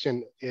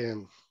question.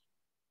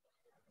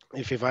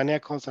 If Ivania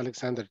calls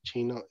Alexander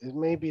Chino,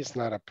 maybe it's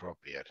not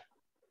appropriate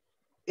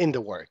in the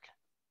work.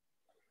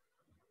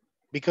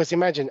 Because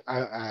imagine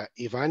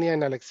Ivania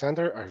and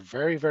Alexander are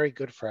very, very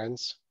good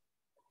friends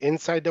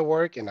inside the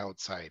work and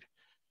outside.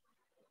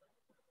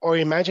 Or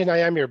imagine I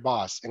am your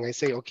boss and I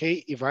say,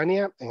 okay,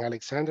 Ivania and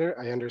Alexander,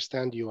 I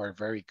understand you are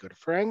very good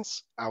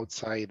friends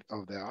outside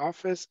of the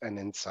office and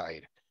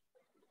inside.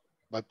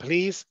 But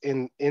please,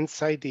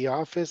 inside the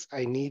office,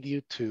 I need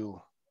you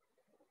to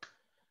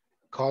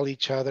call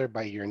each other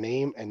by your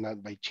name and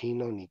not by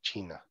Chino ni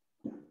China.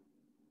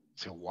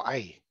 So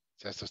why?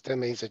 Just usted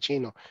me dice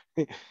Chino.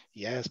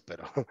 Yes,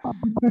 pero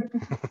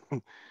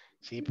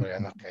sí, pero ya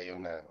nos cayó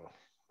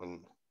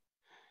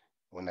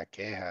una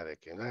queja de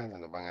que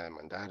nos van a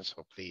demandar,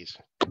 so please.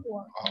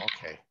 Oh,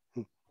 okay.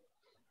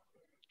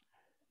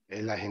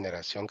 Es la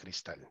generación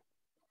cristal.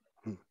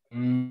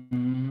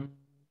 Mm-hmm.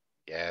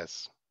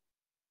 Yes.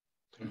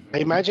 I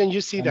imagine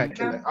you see that.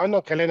 Oh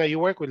no, Kalena, you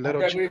work with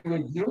little children. I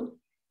agree with you.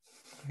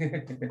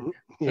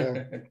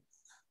 Yeah.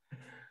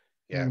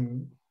 Yeah.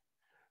 Mm-hmm.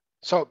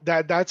 So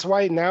that's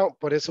why now,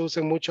 por eso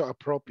usan mucho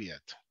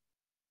appropriate.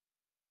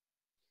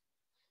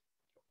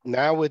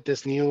 Now with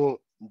this new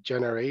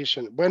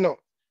generation, bueno,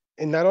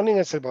 and not only in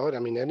El Salvador, I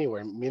mean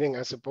anywhere. Miren,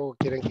 hace poco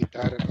quieren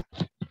quitar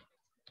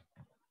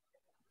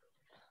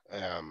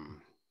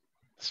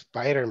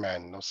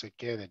Spider-Man, no sé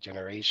qué, de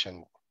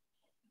Generation,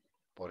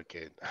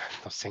 porque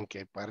no sé en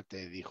qué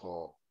parte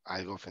dijo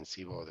algo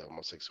ofensivo de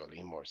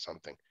homosexualismo or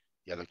something.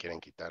 Ya lo quieren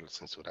quitar,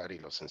 censurar y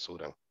lo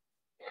censuran.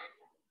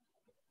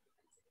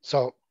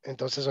 So,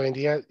 entonces hoy en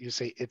día, you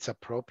say it's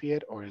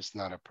appropriate or it's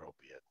not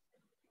appropriate.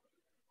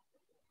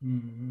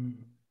 Mm-hmm.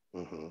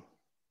 Mm-hmm.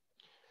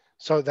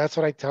 So that's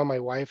what I tell my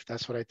wife.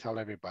 That's what I tell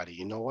everybody.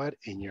 You know what?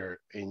 In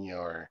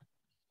your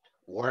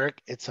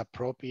work, it's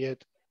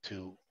appropriate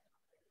to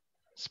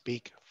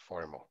speak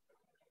formal.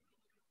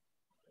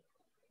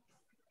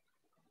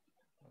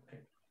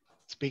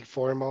 speak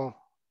formal,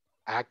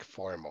 act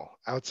formal.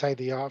 Outside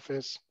the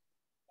office,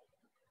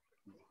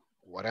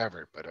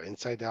 whatever, but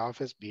inside the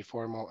office, be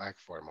formal, act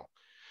formal.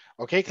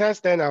 Okay, class,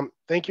 then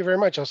thank you very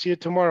much. I'll see you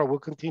tomorrow. We'll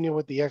continue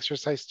with the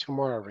exercise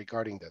tomorrow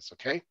regarding this,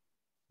 okay?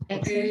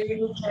 Okay.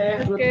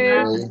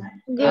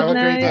 Okay. Have a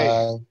great day.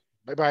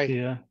 Bye. Bye-bye.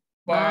 Yeah.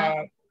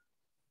 Bye.